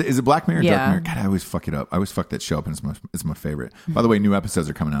 Is it Black Mirror or Yeah. Dark Mirror? God, I always fuck it up. I always fuck that show up, and it's my favorite. By the way, new episodes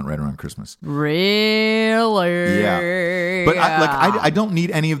are coming out right around Christmas. Really? Yeah. But I don't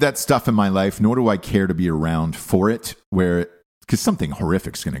need any of that stuff in my life, nor do I care to be around for it, because something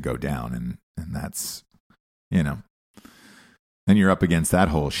horrific's going to go down, and that's, then you're up against that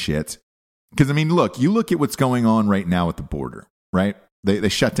whole shit. Because, look, you look at what's going on right now at the border, right? They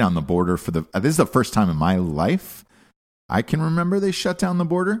shut down the border this is the first time in my life I can remember they shut down the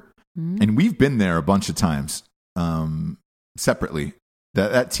border. Mm-hmm. And we've been there a bunch of times separately.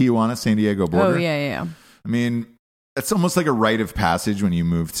 That Tijuana, San Diego border. Oh, yeah. It's almost like a rite of passage when you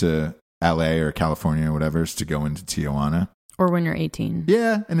move to LA or California or whatever, is to go into Tijuana. Or when you're 18.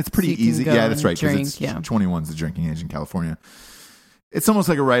 Yeah, and it's pretty so easy. Yeah, that's right. Because 21's the drinking age in California. It's almost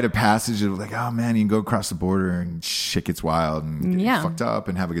like a rite of passage of like, oh man, you can go across the border and shit gets wild and get fucked up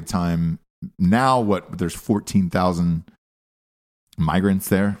and have a good time. Now there's 14,000 migrants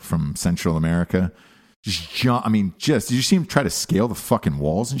there from Central America. Did you see him try to scale the fucking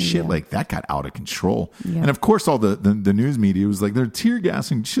walls and shit? Like that got out of control. Yeah. And of course all the news media was like, they're tear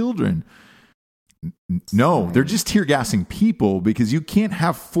gassing children. No, they're just tear gassing people, because you can't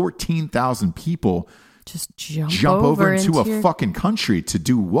have 14,000 people just jump over into a fucking country to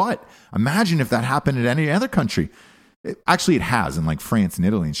do what? Imagine if that happened in any other country. Actually, it has in like France and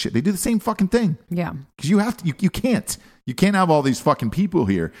Italy and shit. They do the same fucking thing. Yeah. Because you have to, you can't have all these fucking people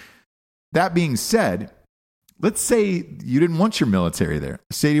here. That being said, let's say you didn't want your military there.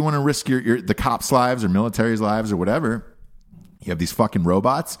 Say you want to risk the cops' lives or military's lives or whatever. You have these fucking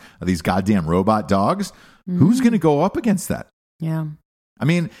robots, these goddamn robot dogs. Mm-hmm. Who's going to go up against that? Yeah.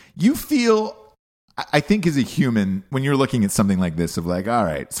 You feel, I think as a human, when you're looking at something like this of like, all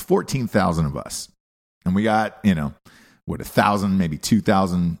right, it's 14,000 of us. And we got, 1,000, maybe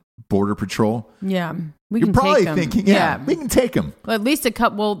 2,000 border patrol. Yeah. You're probably thinking, we can take them. Well, at least a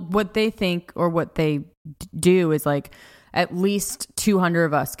couple, what they think or what they do is like at least 200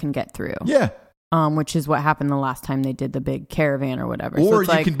 of us can get through. Yeah. Which is what happened the last time they did the big caravan or whatever. Or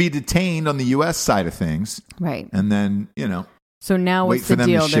you can be detained on the U.S. side of things. Right. And then, So now what's the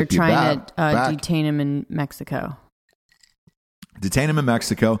deal? They're trying to back. detain him in Mexico. Detain him in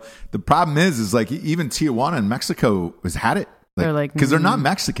Mexico. The problem is like even Tijuana in Mexico has had it. They're like, because they're not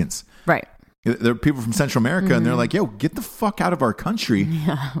Mexicans. Right. They're people from Central America, and they're like, yo, get the fuck out of our country.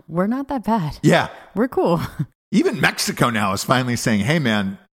 Yeah. We're not that bad. Yeah. We're cool. Even Mexico now is finally saying, hey,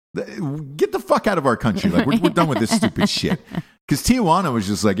 man, get the fuck out of our country. Like, we're done with this stupid shit. Because Tijuana was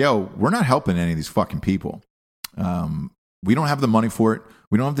just like, yo, we're not helping any of these fucking people. We don't have the money for it.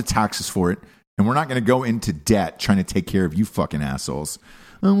 We don't have the taxes for it. And we're not going to go into debt trying to take care of you fucking assholes.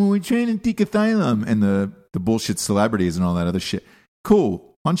 We're trying to take asylum and the bullshit celebrities and all that other shit. Cool.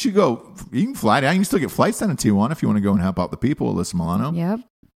 Why don't you go? You can fly down. You can still get flights down to Tijuana if you want to go and help out the people, Alyssa Milano. Yep.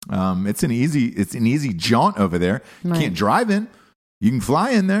 It's an easy jaunt over there. You can't drive in. You can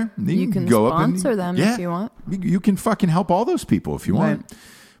fly in there. You can go sponsor them if you want. You can fucking help all those people if you want. Right.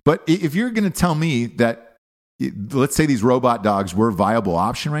 But if you're going to tell me that, let's say these robot dogs were a viable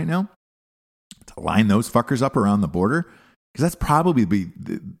option right now, to line those fuckers up around the border, because that's probably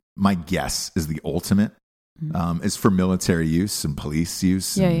my guess is the ultimate. Is for military use and police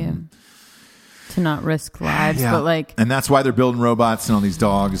use. Yeah. To not risk lives, but and that's why they're building robots and all these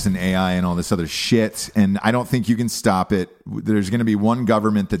dogs and AI and all this other shit. And I don't think you can stop it. There's going to be one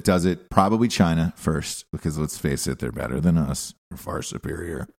government that does it, probably China first, because let's face it, they're better than us. They're far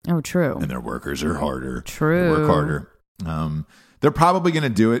superior. Oh, true. And their workers are harder. True. They work harder. They're probably going to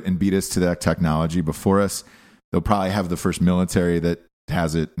do it and beat us to that technology before us. They'll probably have the first military that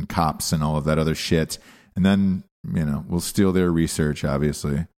has it and cops and all of that other shit. And then, we'll steal their research,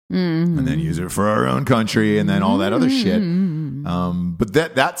 obviously, and then use it for our own country and then all that other shit. But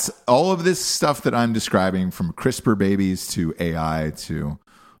that's all of this stuff that I'm describing, from CRISPR babies to AI to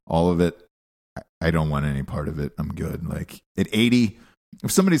all of it. I don't want any part of it. I'm good. Like at 80,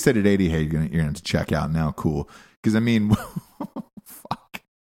 if somebody said at 80, hey, you're going to have to check out now, cool. Because fuck.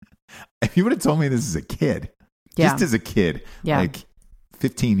 If you would have told me this as a kid, just as a kid, like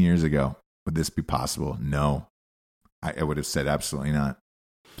 15 years ago, would this be possible? No. I would have said absolutely not.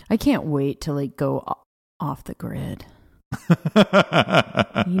 I can't wait to go off the grid.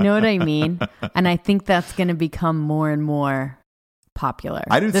 You know what I mean? And I think that's going to become more and more popular.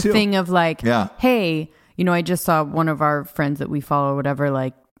 I do the too. thing of like, Yeah. hey, you know, I just saw one of our friends that we follow or whatever,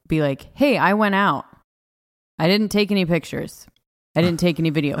 like be like, hey, I went out. I didn't take any pictures. I didn't take any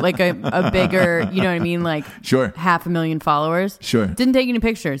video. Like a bigger, you know what I mean? Like Sure. 500,000 followers. Sure. Didn't take any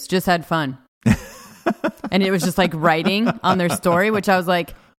pictures. Just had fun. And it was just like writing on their story, which I was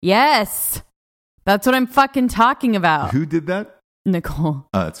like, yes, that's what I'm fucking talking about. Who did that? Nicole.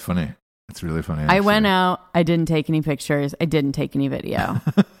 Oh, that's funny. That's really funny. I went out. I didn't take any pictures. I didn't take any video.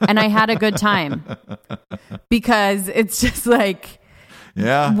 And I had a good time. Because it's just like,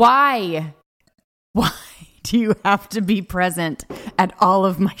 Yeah. why do you have to be present at all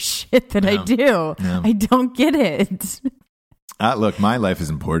of my shit that I do? Yeah. I don't get it. Look, my life is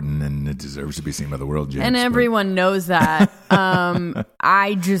important and it deserves to be seen by the world, James. And everyone knows that.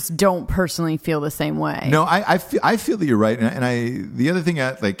 I just don't personally feel the same way. No, I feel that you're right. And the other thing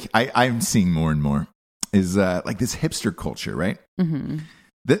I'm seeing more and more is like this hipster culture, right? Mm-hmm.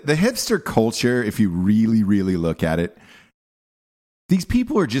 The hipster culture, if you really, really look at it, these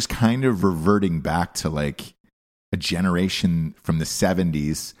people are just kind of reverting back to like a generation from the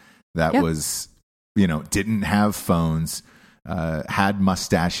 70s that was, you know, didn't have phones, had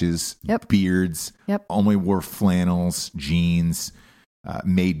mustaches, beards, only wore flannels, jeans,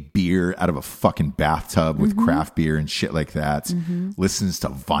 made beer out of a fucking bathtub with craft beer and shit like that, listens to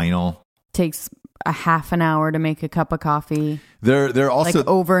vinyl. Takes a half an hour to make a cup of coffee. They're also like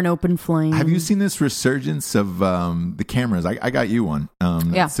over an open flame. Have you seen this resurgence of the cameras? I got you one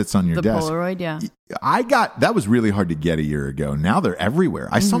that sits on your desk. The Polaroid, yeah. That was really hard to get a year ago. Now they're everywhere.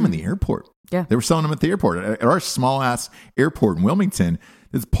 I saw them in the airport. Yeah. They were selling them at the airport. At our small ass airport in Wilmington,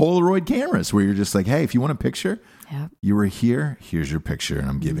 there's Polaroid cameras where you're just like, hey, if you want a picture, you were here, here's your picture, and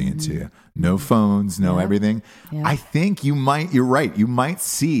I'm giving it to you. No phones, no everything. Yeah. I think you're right. You might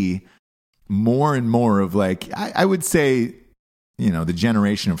see more and more of like, I would say, you know, the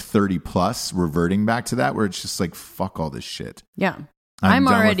generation of 30 plus reverting back to that, where it's just like, fuck all this shit. Yeah. I'm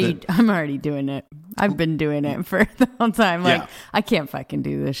already doing it. I've been doing it for the whole time. Like, I can't fucking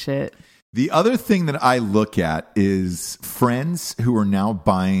do this shit. The other thing that I look at is friends who are now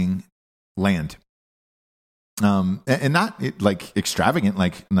buying land. And not like extravagant,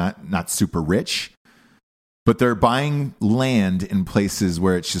 like not super rich, but they're buying land in places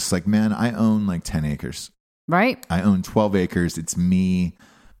where it's just like, man, I own like 10 acres. Right. I own 12 acres. It's me.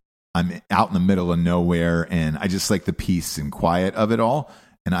 I'm out in the middle of nowhere and I just like the peace and quiet of it all.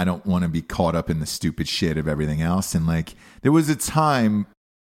 And I don't want to be caught up in the stupid shit of everything else. And like, there was a time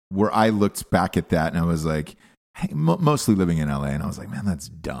where I looked back at that and I was like, hey, mostly living in LA. And I was like, man, that's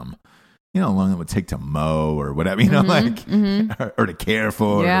dumb. You know how long it would take to mow or whatever, you know, or to care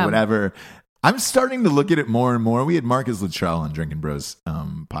for or whatever. I'm starting to look at it more and more. We had Marcus Luttrell on Drinking Bros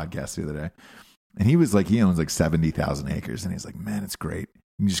podcast the other day. And he was like, he owns like 70,000 acres. And he's like, man, it's great.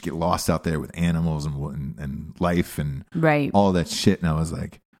 You can just get lost out there with animals and life and all that shit. And I was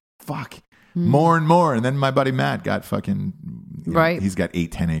like, fuck, more and more. And then my buddy Matt got fucking, he's got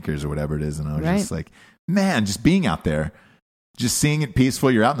 10 acres or whatever it is. And I was just like, man, just being out there, just seeing it peaceful.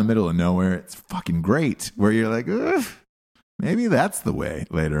 You're out in the middle of nowhere. It's fucking great. Where you're like, ugh, maybe that's the way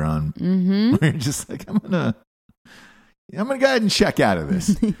later on. Where you're just like, I'm gonna go ahead and check out of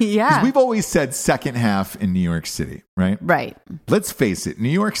this. Because we've always said second half in New York City, right? Right. Let's face it. New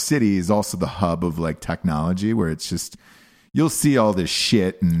York City is also the hub of like technology where it's just, you'll see all this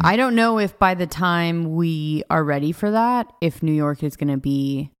shit. And I don't know if by the time we are ready for that, if New York is going to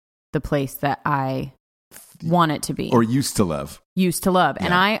be the place that I want it to be. Or used to love. Yeah.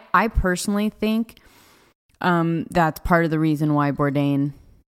 And I personally think that's part of the reason why Bourdain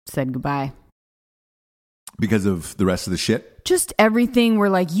said goodbye. Because of the rest of the shit? Just everything where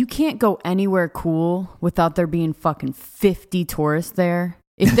like you can't go anywhere cool without there being fucking 50 tourists there.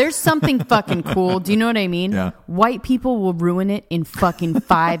 If there's something fucking cool, do you know what I mean? Yeah. White people will ruin it in fucking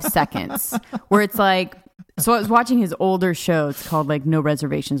 5 seconds. Where it's like, so I was watching his older show. It's called like No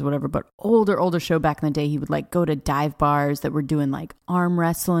Reservations, whatever. But older show back in the day, he would like go to dive bars that were doing like arm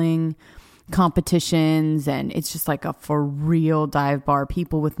wrestling competitions, and it's just like a for real dive bar,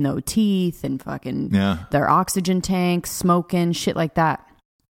 people with no teeth and fucking their oxygen tanks, smoking, shit like that.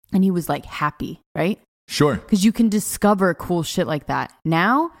 And he was like happy, right? Sure. Because you can discover cool shit like that.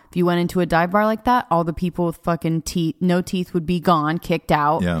 Now, if you went into a dive bar like that, all the people with fucking no teeth would be gone, kicked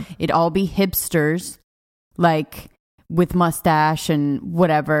out. Yeah. It'd all be hipsters, like with mustache and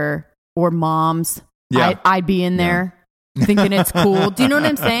whatever, or moms. Yeah. I'd be in there thinking it's cool. Do you know what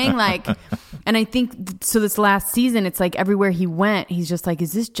I'm saying? Like, and And I think, so this last season, it's like everywhere he went, he's just like,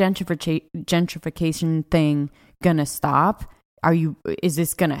 is this gentrification thing gonna stop? Is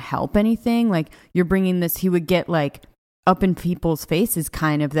this gonna help anything? Like, you're bringing this, he would get like up in people's faces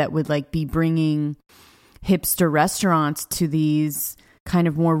kind of that would like be bringing hipster restaurants to these kind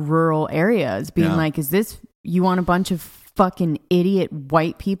of more rural areas, being like, is this, you want a bunch of fucking idiot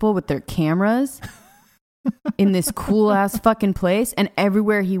white people with their cameras in this cool ass fucking place? And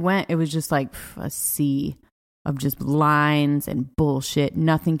everywhere he went, it was just like a sea of just lines and bullshit.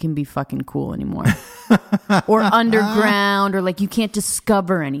 Nothing can be fucking cool anymore. Or underground, or like you can't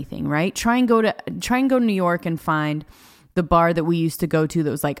discover anything, right? Try and go to New York and find the bar that we used to go to that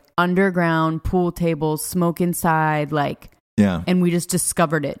was like underground, pool tables, smoke inside, like, and we just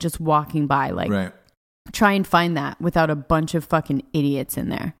discovered it just walking by. Like, try and find that without a bunch of fucking idiots in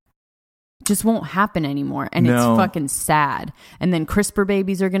there. Just won't happen anymore, and it's fucking sad. And then CRISPR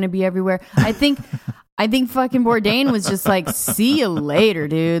babies are going to be everywhere. I think fucking Bourdain was just like, see you later,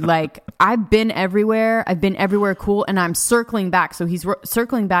 dude. Like, I've been everywhere cool, and I'm circling back. So he's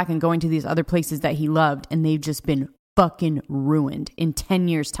circling back and going to these other places that he loved, and they've just been fucking ruined in 10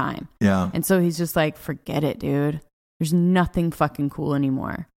 years time. Yeah. And so he's just like, forget it, dude. There's nothing fucking cool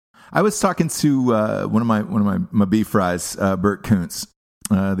anymore. I was talking to one of my beef fries, Bert Koontz,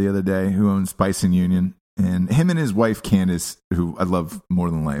 the other day, who owns Bison Union, and him and his wife Candace, who I love more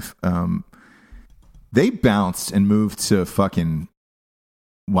than life. They bounced and moved to fucking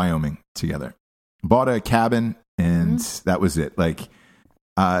Wyoming together, bought a cabin, and that was it. Like,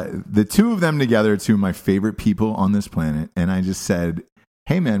 the two of them together, two of my favorite people on this planet. And I just said,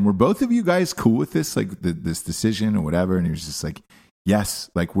 hey man, were both of you guys cool with this, like this decision or whatever? And he was just like,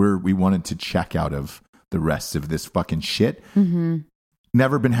 yes, like we wanted to check out of the rest of this fucking shit.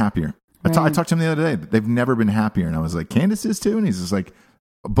 Never been happier. Right. I talked to him the other day. They've never been happier. And I was like, Candace is too? And he's just like,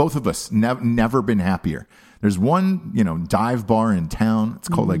 both of us never been happier. There's one, dive bar in town. It's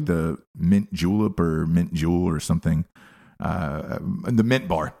called like the Mint Julep or Mint Jewel or something. The Mint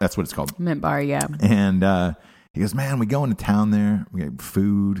Bar. That's what it's called. Mint Bar, yeah. And he goes, man, we go into town there. We get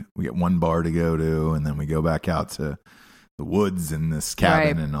food. We get one bar to go to. And then we go back out to the woods and this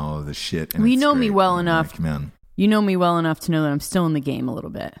cabin and all of this shit. And you know me well enough. Like, man. You know me well enough to know that I'm still in the game a little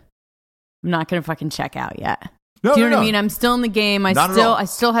bit. I'm not going to fucking check out yet. No, do you know what I mean? I'm still in the game. I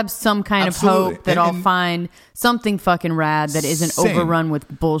still have some kind of hope that I'll find something fucking rad that isn't overrun with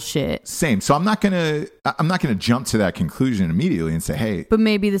bullshit. Same. So I'm not gonna jump to that conclusion immediately and say, hey. But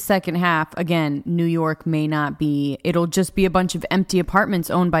maybe the second half, again, New York may not be. It'll just be a bunch of empty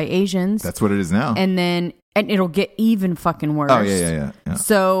apartments owned by Asians. That's what it is now. And it'll get even fucking worse. Oh yeah.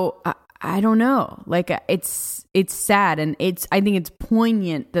 So I don't know. Like, it's sad, and I think it's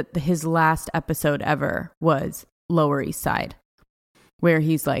poignant that his last episode ever was Lower East Side, where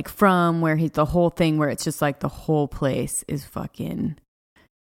he's like the whole thing, where it's just like the whole place is fucking,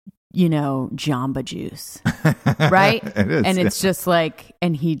 Jamba Juice, right? It is, and it's just like,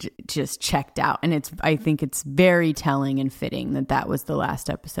 and he just checked out, and I think it's very telling and fitting that was the last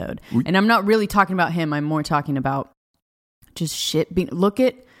episode. And I'm not really talking about him. I'm more talking about just shit being. Look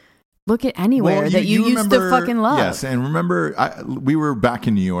at anywhere that you used to fucking love. Yes, and remember, we were back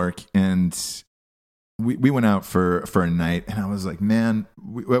in New York, and we went out for a night, and I was like, man,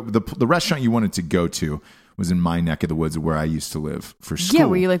 the restaurant you wanted to go to was in my neck of the woods where I used to live for school. Yeah,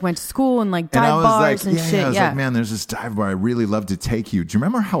 where you like went to school and like dive bars and shit. I was like, man, there's this dive bar I really love to take you. Do you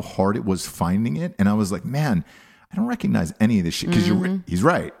remember how hard it was finding it? And I was like, man, I don't recognize any of this shit, because he's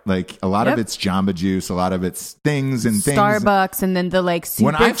right. Like, a lot of it's Jamba Juice, a lot of it's things and things. Starbucks, and then the like super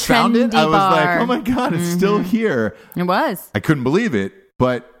when I found it, I was like, oh my God, it's still here. It was. I couldn't believe it,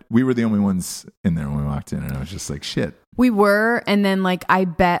 but we were the only ones in there when we walked in, and I was just like, shit. We were, and then like I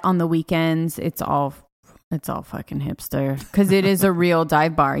bet on the weekends it's all fucking hipster, because it is a real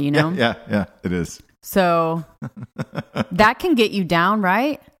dive bar, Yeah, it is. So that can get you down,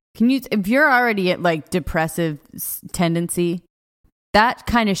 right? If you're already at like depressive tendency, that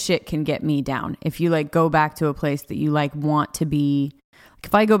kind of shit can get me down. If you like go back to a place that you like want to be, like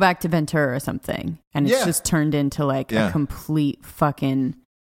if I go back to Ventura or something and it's just turned into like a complete fucking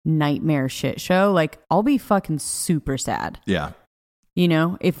nightmare shit show, like I'll be fucking super sad. Yeah.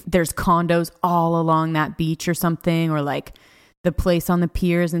 If there's condos all along that beach or something, or like the place on the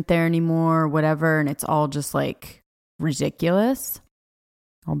pier isn't there anymore or whatever, and it's all just like ridiculous,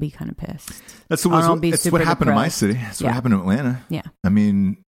 I'll be kind of pissed. That's what happened to my city. That's what happened to Atlanta. Yeah. I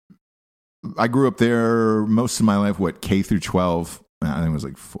mean, I grew up there most of my life, K through 12. I think it was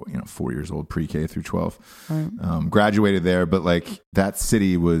like 4 years old, pre-K through 12. Right. Graduated there, but like that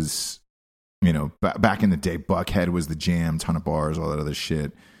city was, back in the day, Buckhead was the jam, ton of bars, all that other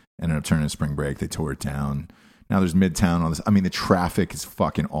shit. ended up turning to Spring Break. They tore it down. Now there's Midtown. All this. I mean, the traffic is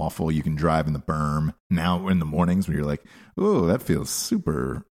fucking awful. You can drive in the berm now in the mornings where you're like, oh, that feels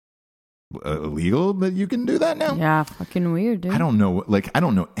super illegal, but you can do that now. Yeah, fucking weird, dude. I don't know. Like, I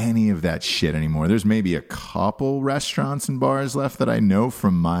don't know any of that shit anymore. There's maybe a couple restaurants and bars left that I know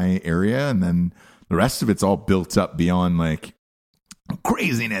from my area, and then the rest of it's all built up beyond like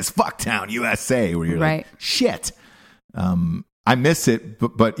craziness, Fucktown, USA, where you're like, shit. I miss it,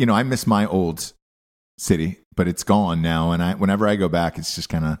 but you know, I miss my old city, but it's gone now. And whenever I go back, it's just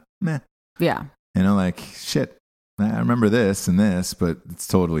kind of meh. Yeah. You know, like shit. I remember this and this, but it's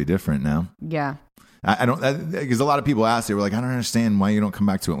totally different now. Yeah. I don't, because a lot of people ask, they were like, I don't understand why you don't come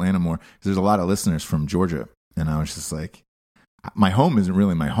back to Atlanta more. Because there's a lot of listeners from Georgia. And I was just like, my home isn't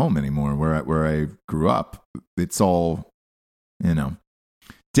really my home anymore where I grew up. It's all, you know,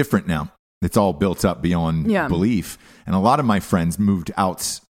 different now. It's all built up beyond belief. And a lot of my friends moved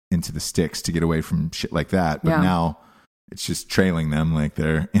out into the sticks to get away from shit like that. But now it's just trailing them like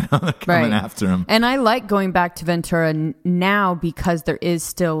they're, you know, coming after them. And I like going back to Ventura now because there is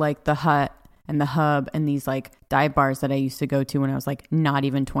still like the Hut and the Hub and these like dive bars that I used to go to when I was like not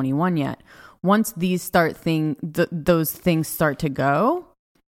even 21 yet. Once these those things start to go,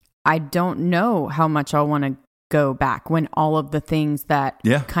 I don't know how much I'll want to go back when all of the things that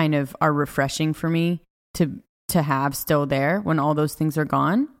kind of are refreshing for me to have still there, when all those things are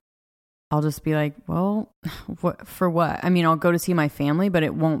gone. I'll just be like, well, for what? I mean, I'll go to see my family, but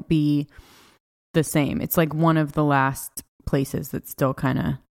it won't be the same. It's like one of the last places that's still kind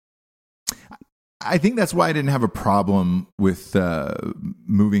of... I think that's why I didn't have a problem with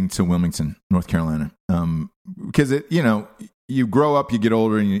moving to Wilmington, North Carolina. Because, you know, you grow up, you get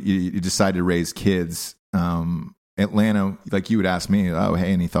older, and you decide to raise kids. Atlanta, like you would ask me, oh,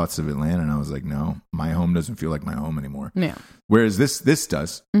 hey, any thoughts of Atlanta? And I was like, no, my home doesn't feel like my home anymore. Yeah. Whereas this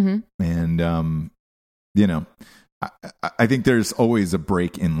does. Mm-hmm. And, you know, I think there's always a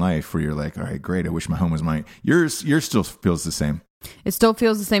break in life where you're like, all right, great. I wish my home was mine. Yours still feels the same. It still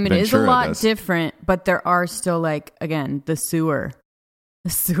feels the same. It Ventura is a lot does. different, but there are still like, again, the sewer.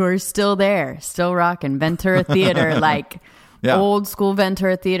 The sewer's still there, still rocking. Ventura Theater, like... Yeah. Old school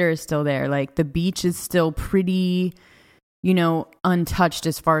Ventura Theater is still there. Like the beach is still pretty, you know, untouched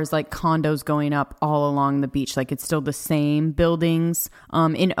as far as like condos going up all along the beach. Like it's still the same buildings.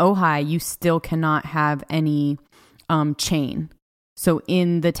 In Ojai, you still cannot have any chain. So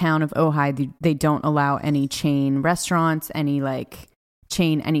in the town of Ojai, they don't allow any chain restaurants, any like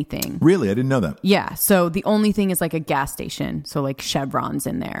chain anything. Really? I didn't know that. Yeah. So the only thing is like a gas station. So like Chevron's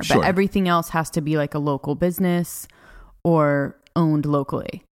in there. But everything else has to be like a local business or owned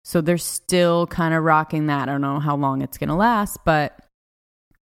locally. So they're still kind of rocking that. I don't know how long it's going to last, but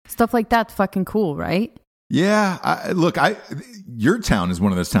stuff like that's fucking cool, right? Yeah. Your town is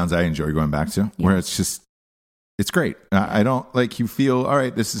one of those towns I enjoy going back to, where it's just, it's great. I don't like, you feel, all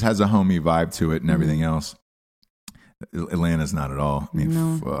right, has a homey vibe to it and everything else. Atlanta's not at all. I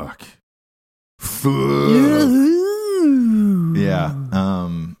mean, fuck. Yeah.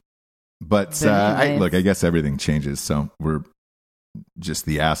 But I guess everything changes. So we're just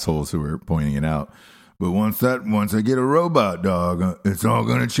the assholes who are pointing it out. But once I get a robot dog, it's all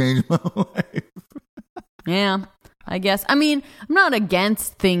going to change my life. Yeah, I guess. I mean, I'm not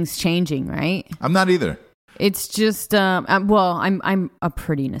against things changing, right? I'm not either. It's just, I'm a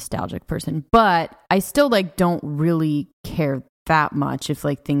pretty nostalgic person, but I still like don't really care that much if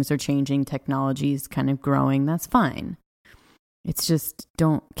like things are changing, technology is kind of growing. That's fine. It's just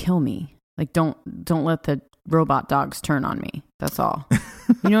don't kill me. Like don't let the robot dogs turn on me. That's all.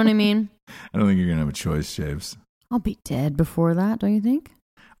 You know what I mean? I don't think you're gonna have a choice, James. I'll be dead before that, don't you think?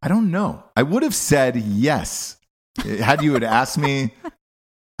 I don't know. I would have said yes had you had asked me.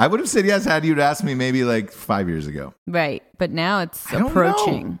 I would have said yes had you had asked me maybe like 5 years ago. Right, but now it's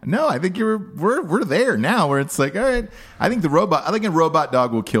approaching. No, I think we're there now where it's like, all right. I think a robot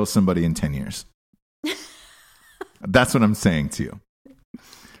dog will kill somebody in 10 years. That's what I'm saying to you.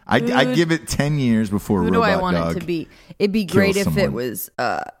 I give it 10 years before a robot dog. Who do I want it to be? It'd be great if it was,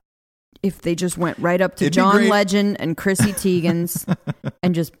 if they just went right up to John Legend and Chrissy Teigens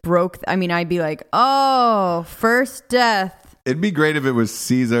and just broke. I'd be like, oh, first death. It'd be great if it was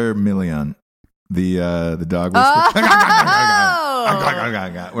Cesar Milian, the dog whisperer.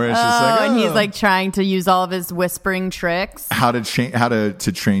 Where it's just like, and he's like trying to use all of his whispering tricks. How to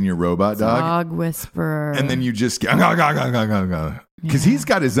train your robot dog? Dog whisperer. And then you just because he's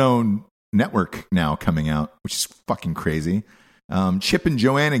got his own network now coming out, which is fucking crazy. Chip and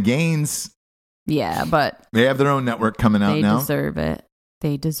Joanna Gaines. Yeah, but they have their own network coming out now. They deserve it.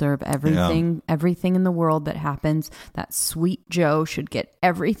 They deserve everything, everything in the world that happens. That sweet Joe should get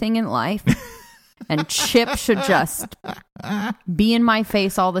everything in life. And Chip should just be in my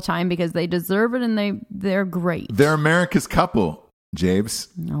face all the time because they deserve it and they're great. They're America's couple, James.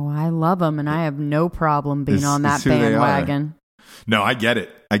 Oh, I love them and I have no problem being on that bandwagon. No, I get it.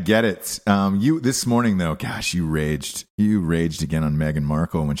 You this morning though, gosh, you raged again on Meghan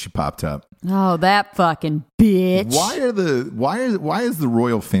Markle when she popped up. Oh, that fucking bitch. Why is the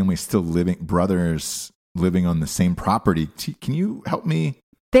royal family still brothers living on the same property? Can you help me?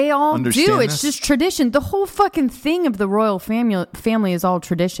 They all do. It's this? just tradition. The whole fucking thing of the royal family is all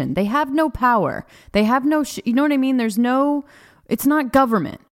tradition. They have no power. They have no, you know what I mean? It's not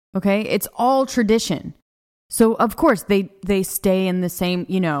government. Okay. It's all tradition. So of course they stay in the same,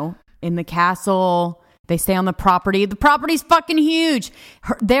 in the castle. They stay on the property. The property's fucking huge.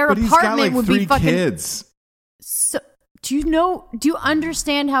 Their but apartment would be fucking kids. So do you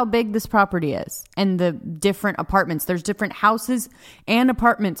understand how big this property is and the different apartments? There's different houses and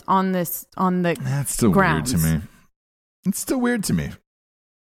apartments on the That's still grounds. Weird to me. It's still weird to me.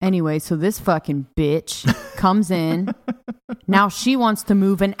 Anyway, so this fucking bitch comes in. Now she wants to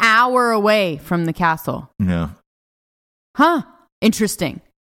move an hour away from the castle. Yeah. Huh. Interesting.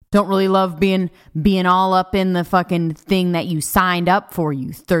 Don't really love being all up in the fucking thing that you signed up for,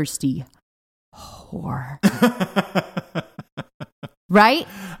 you thirsty whore. Right?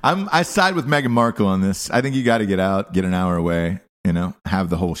 I side with Meghan Markle on this. I think you got to get out, get an hour away, have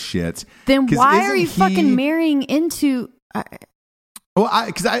the whole shit. Then why are you fucking marrying into... Well,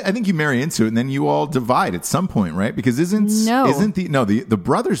 because I think you marry into it and then you all divide at some point, right? Because isn't the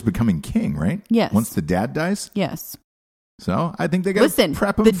brother's becoming king, right? Yes. Once the dad dies? Yes. So I think they got to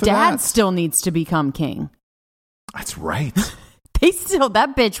prep him for that. The dad still needs to become king. That's right.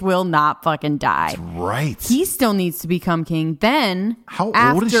 That bitch will not fucking die. That's right. He still needs to become king. Then how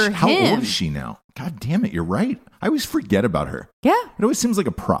old is she now? God damn it, you're right. I always forget about her. Yeah. It always seems like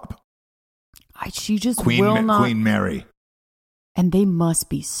a prop. She just will not. Queen Mary. And they must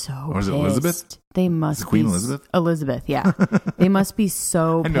be so Was it pissed. Elizabeth? They must Queen be Elizabeth? Elizabeth, yeah. They must be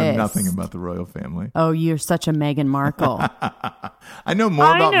so pissed. I know nothing about the royal family. Oh, you're such a Meghan Markle. I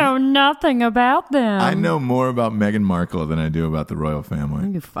know nothing about them. I know more about Meghan Markle than I do about the royal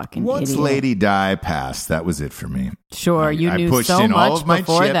family. You fucking Once idiot. Lady Di passed, that was it for me. Sure, you knew pushed so in all much of my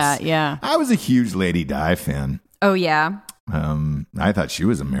before chips. that, yeah. I was a huge Lady Di fan. Oh, yeah? I thought she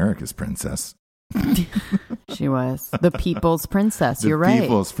was America's princess. She was the people's princess. You're right. The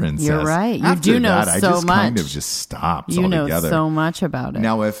people's princess. You're right. You After do know that, so I just much. kind of just stopped you altogether. know so much about it.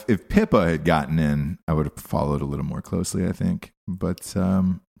 Now, if Pippa had gotten in, I would have followed a little more closely, I think. But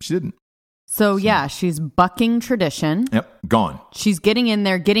she didn't. So, yeah, she's bucking tradition. Yep, gone. She's getting in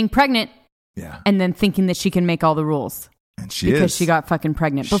there, getting pregnant, yeah, and then thinking that she can make all the rules. And she because is. she got fucking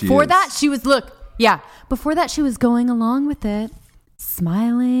pregnant. Before that, she was Before that, she was going along with it.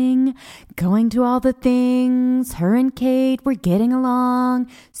 Smiling, going to all the things. Her and Kate were getting along.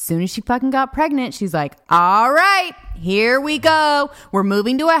 Soon as she fucking got pregnant, she's like, all right, here we go. We're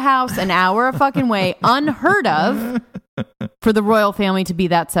moving to a house an hour a fucking way. Unheard of for the royal family to be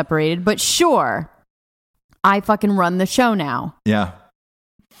that separated. But sure, I fucking run the show now. Yeah.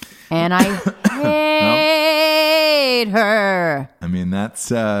 And I hate her. I mean,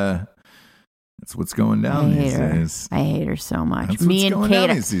 that's what's going down these days. I hate her so much. That's Me and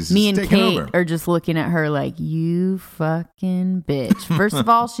Kate over. are just looking at her like, you fucking bitch. First of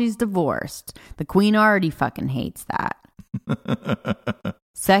all, she's divorced. The queen already fucking hates that.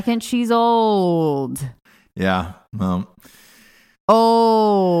 Second, she's old. Yeah. Well,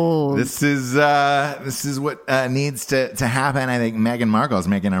 old. This is what needs to happen. I think Meghan Markle is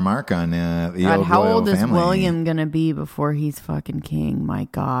making her mark on the old how royal old is family. William gonna be before he's fucking king? My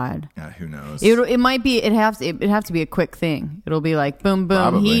God. Who knows? It might be. It have to be a quick thing. It'll be like boom, boom.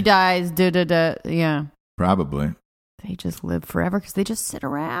 Probably. He dies. Da da da. Yeah. Probably. They just live forever because they just sit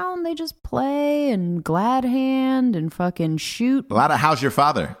around. They just play and glad hand and fucking shoot. A lot of how's your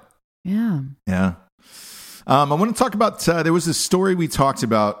father? Yeah. Yeah. I want to talk about, there was a story we talked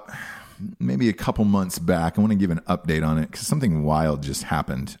about maybe a couple months back. I want to give an update on it because something wild just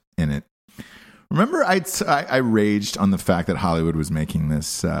happened in it. Remember, I raged on the fact that Hollywood was making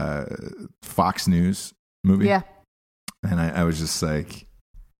this Fox News movie? Yeah. And I was just like,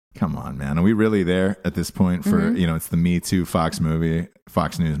 come on, man. Are we really there at this point for, it's the Me Too Fox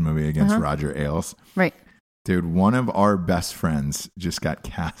News movie against Roger Ailes? Right. Dude, one of our best friends just got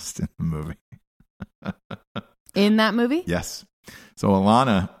cast in the movie. In that movie? Yes. So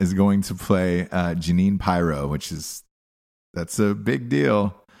Alana is going to play Janine Pirro, that's a big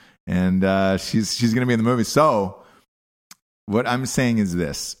deal. And she's going to be in the movie. So what I'm saying is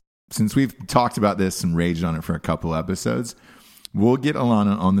this. Since we've talked about this and raged on it for a couple episodes, we'll get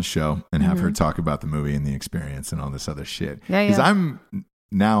Alana on the show and have her talk about the movie and the experience and all this other shit. Yeah, Because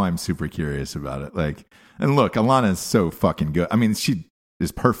yeah. I'm super curious about it. Like, and look, Alana is so fucking good. I mean, she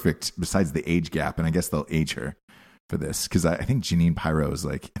is perfect besides the age gap, and I guess they'll age her for this because I think Janine Pirro is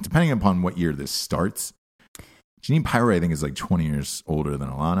like, depending upon what year this starts, Janine Pirro I think is like 20 years older than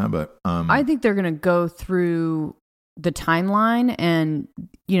Alana, but I think they're gonna go through the timeline, and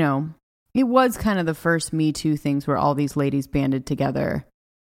you know, it was kind of the first Me Too things where all these ladies banded together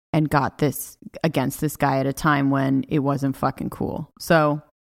and got this against this guy at a time when it wasn't fucking cool. So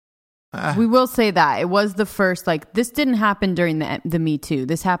we will say that it was the first, like, this didn't happen during the Me Too.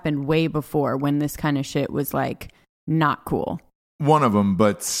 This happened way before, when this kind of shit was like not cool. one of them,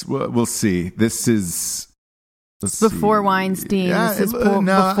 but we'll see. This is before Weinstein. This is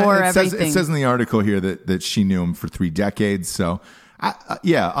before everything. It says in the article here that she knew him for 3 decades. So,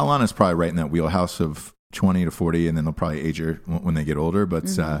 yeah, Alana's probably right in that wheelhouse of 20 to 40, and then they'll probably age her when they get older. But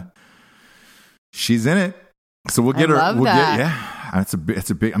she's in it, so we'll get her. It's a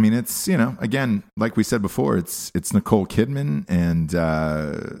big. I mean, it's, you know, again, like we said before, it's Nicole Kidman and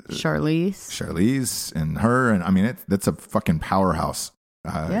Charlize and her, and I mean, that's a fucking powerhouse.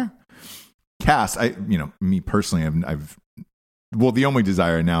 Cast. Me personally, I've the only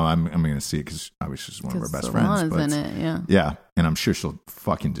desire now I'm going to see it because obviously she's one of our best friends. But, in it, yeah, and I'm sure she'll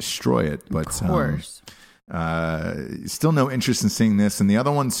fucking destroy it. But of course, still no interest in seeing this. And the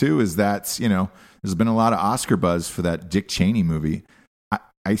other one too is that, you know, there's been a lot of Oscar buzz for that Dick Cheney movie.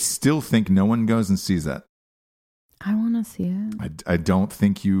 I still think no one goes and sees that. I want to see it. I don't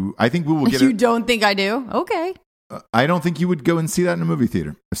think you. I think we will get it. You don't think I do? Okay. I don't think you would go and see that in a movie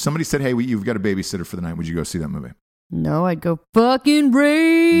theater. If somebody said, "Hey, you've got a babysitter for the night," would you go see that movie? No, I'd go fucking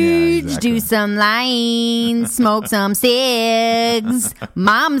rage, do some lines, smoke some cigs.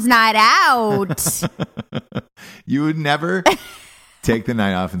 Mom's night out. You would never take the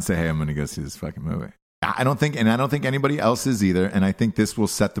night off and say, "Hey, I'm going to go see this fucking movie." I don't think anybody else is either. And I think this will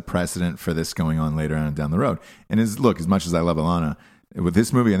set the precedent for this going on later on down the road. And as much as I love Alana, with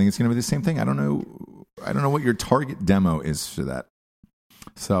this movie, I think it's going to be the same thing. I don't know what your target demo is for that.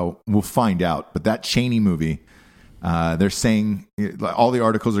 So we'll find out. But that Cheney movie, they're saying, all the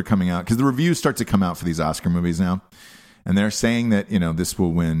articles are coming out because the reviews start to come out for these Oscar movies now. And they're saying that, you know, this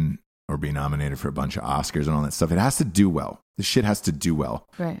will win or be nominated for a bunch of Oscars and all that stuff. It has to do well. The shit has to do well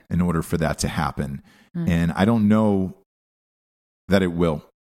in order for that to happen. And I don't know that it will.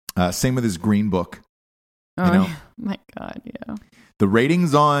 Same with his Green Book. My God, yeah. The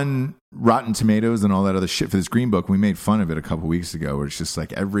ratings on Rotten Tomatoes and all that other shit for this Green Book, we made fun of it a couple weeks ago, where it's just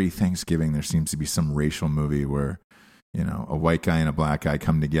like every Thanksgiving there seems to be some racial movie where, you know, a white guy and a black guy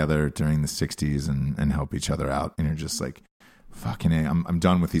come together during the 60s and help each other out. And you're just like, fucking A, I'm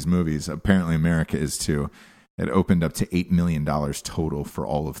done with these movies. Apparently America is too. It opened up to $8 million total for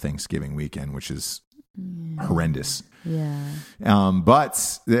all of Thanksgiving weekend, which is horrendous. Yeah.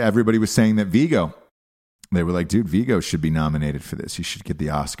 But everybody was saying that Vigo, they were like, dude, Vigo should be nominated for this. You should get the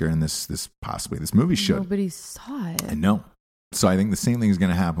Oscar, and this movie should. Nobody saw it. I know. So I think the same thing is going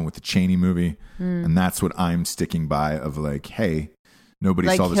to happen with the Cheney movie, and that's what I'm sticking by. Of like, hey, nobody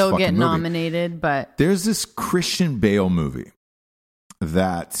saw this fucking movie. Like, he'll get nominated, but there's this Christian Bale movie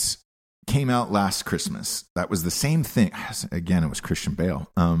that came out last Christmas. That was the same thing. Again, it was Christian Bale,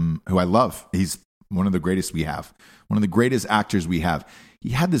 who I love. He's one of the greatest we have. One of the greatest actors we have. He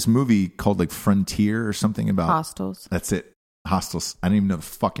had this movie called like Frontier or something about Hostels. That's it. Hostels. I didn't even know the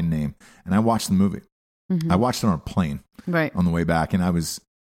fucking name. And I watched the movie. I watched it on a plane on the way back, and I was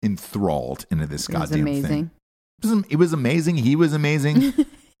enthralled into this goddamn thing. It was amazing. He was amazing.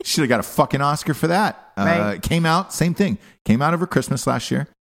 Should have got a fucking Oscar for that. Came out, same thing. Came out over Christmas last year.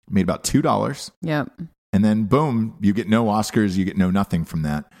 Made about $2. Yep. And then boom, you get no Oscars. You get no nothing from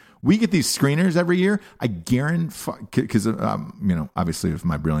that. We get these screeners every year. I guarantee, because obviously with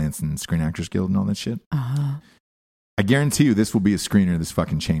my brilliance and Screen Actors Guild and all that shit. I guarantee you this will be a screener of this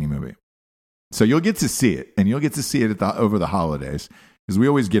fucking Cheney movie. So you'll get to see it, and you'll get to see it over the holidays, because we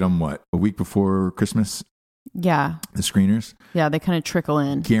always get them a week before Christmas. Yeah, the screeners. Yeah, they kind of trickle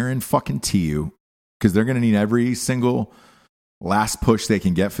in. Guarantee you, because they're going to need every single last push they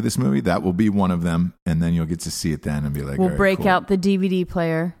can get for this movie. That will be one of them, and then you'll get to see it then and be like, we'll break out the DVD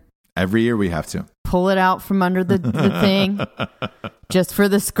player. Every year we have to pull it out from under the thing just for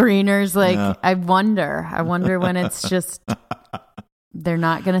the screeners. Like, yeah. I wonder when it's just, they're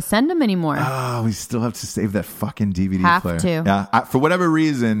not going to send them anymore. Oh, we still have to save that fucking DVD player. Have to. Yeah. For whatever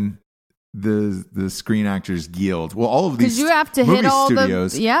reason, the Screen Actors Guild. Well, all of these because you have to movie hit all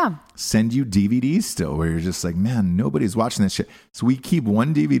studios the send you DVDs still, where you're just like, man, nobody's watching that shit. So we keep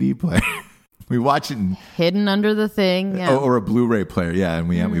one DVD player. We watch it hidden under the thing, or a Blu-ray player, and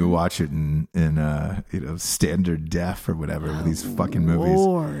we watch it in standard def or whatever with these fucking movies.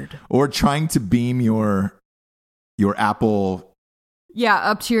 Lord. Or trying to beam your Apple. Yeah,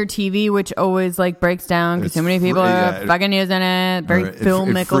 up to your TV, which always like breaks down because too many people are fucking using it. Phil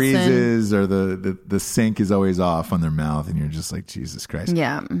Mickelson. It freezes, or the sink is always off on their mouth, and you're just like, Jesus Christ.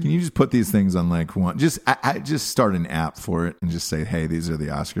 Yeah. Can you just put these things on like one? Just start an app for it and just say, hey, these are the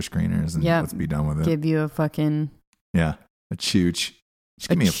Oscar screeners, and let's be done with it. Give you a fucking a chooch. Just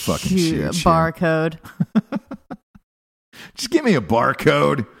give me a fucking chooch. Barcode. Just give me a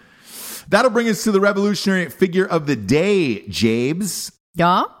barcode. That'll bring us to the revolutionary figure of the day, Jabes.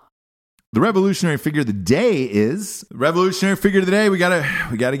 Yeah? The revolutionary figure of the day is... The revolutionary figure of the day, we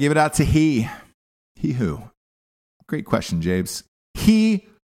gotta give it out to he. He who? Great question, Jabes. He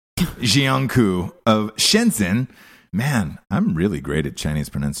Jiangku of Shenzhen. Man, I'm really great at Chinese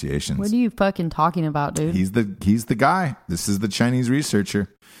pronunciations. What are you fucking talking about, dude? He's the guy. This is the Chinese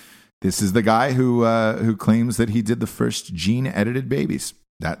researcher. This is the guy who claims that he did the first gene-edited babies.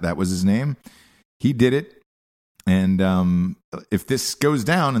 That was his name. He did it. And if this goes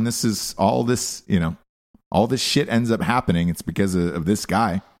down and this is all this shit ends up happening, it's because of this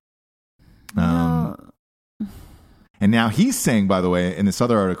guy. And now he's saying, by the way, in this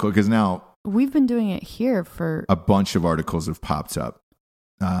other article, because now we've been doing it here for a bunch of articles have popped up.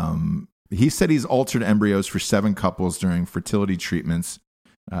 He said he's altered embryos for 7 couples during fertility treatments,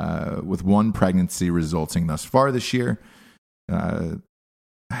 with 1 pregnancy resulting thus far this year.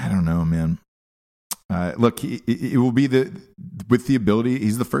 I don't know, man. Look, it will be with the ability.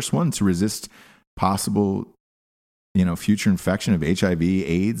 He's the first one to resist possible, future infection of HIV,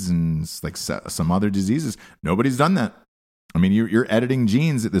 AIDS, and like some other diseases. Nobody's done that. I mean, you're editing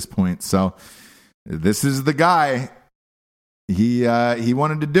genes at this point. So this is the guy. He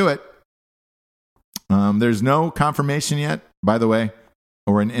wanted to do it. There's no confirmation yet, by the way,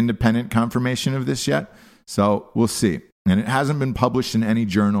 or an independent confirmation of this yet. So we'll see. And it hasn't been published in any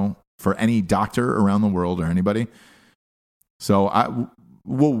journal for any doctor around the world or anybody. So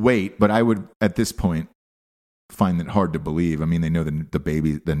we'll wait, but I would, at this point, find it hard to believe. I mean, they know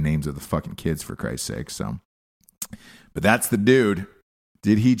the names of the fucking kids, for Christ's sake. So, but that's the dude.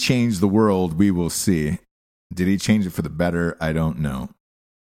 Did he change the world? We will see. Did he change it for the better? I don't know.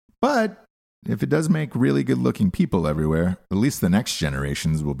 But if it does make really good-looking people everywhere, at least the next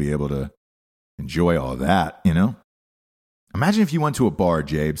generations will be able to enjoy all that, Imagine if you went to a bar,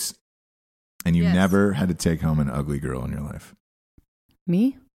 Jabes, and you never had to take home an ugly girl in your life.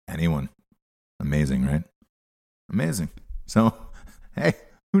 Me? Anyone. Amazing, right? Amazing. So, hey,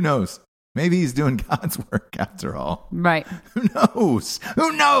 who knows? Maybe he's doing God's work after all. Right. Who knows?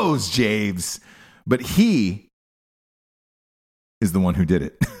 Who knows, Jabes? But he is the one who did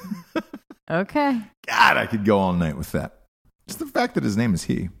it. Okay. God, I could go all night with that. Just the fact that his name is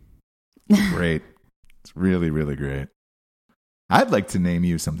he. Great. It's really, really great. I'd like to name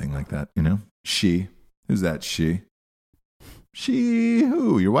you something like that, She. Who's that she? She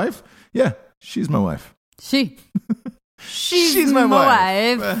who? Your wife? Yeah, she's my wife. She's my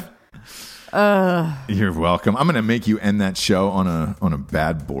wife. You're welcome. I'm going to make you end that show on a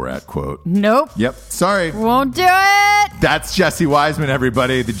bad Borat quote. Nope. Yep. Sorry. Won't do it. That's Jesse Wiseman,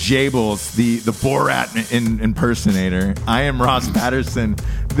 everybody. The Jables, the Borat impersonator. I am Ross Patterson.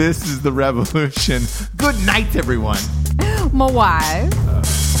 This is The Revolution. Good night, everyone. My wife.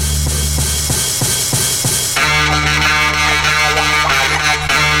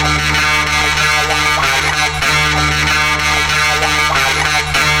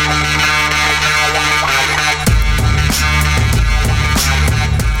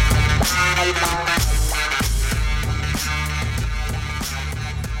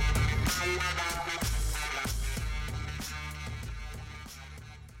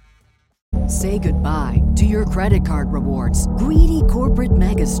 Say goodbye to your credit card rewards. Greedy corporate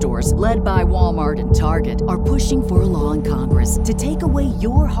mega stores, led by Walmart and Target, are pushing for a law in Congress to take away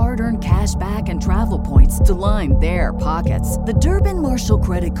your hard-earned cash back and travel points to line their pockets. The Durbin-Marshall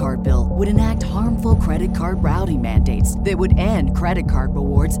credit card bill would enact harmful credit card routing mandates that would end credit card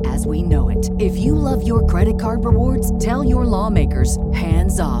rewards as we know it. If you love your credit card rewards, tell your lawmakers,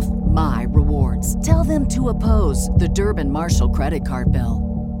 hands off my rewards. Tell them to oppose the Durbin-Marshall credit card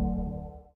bill.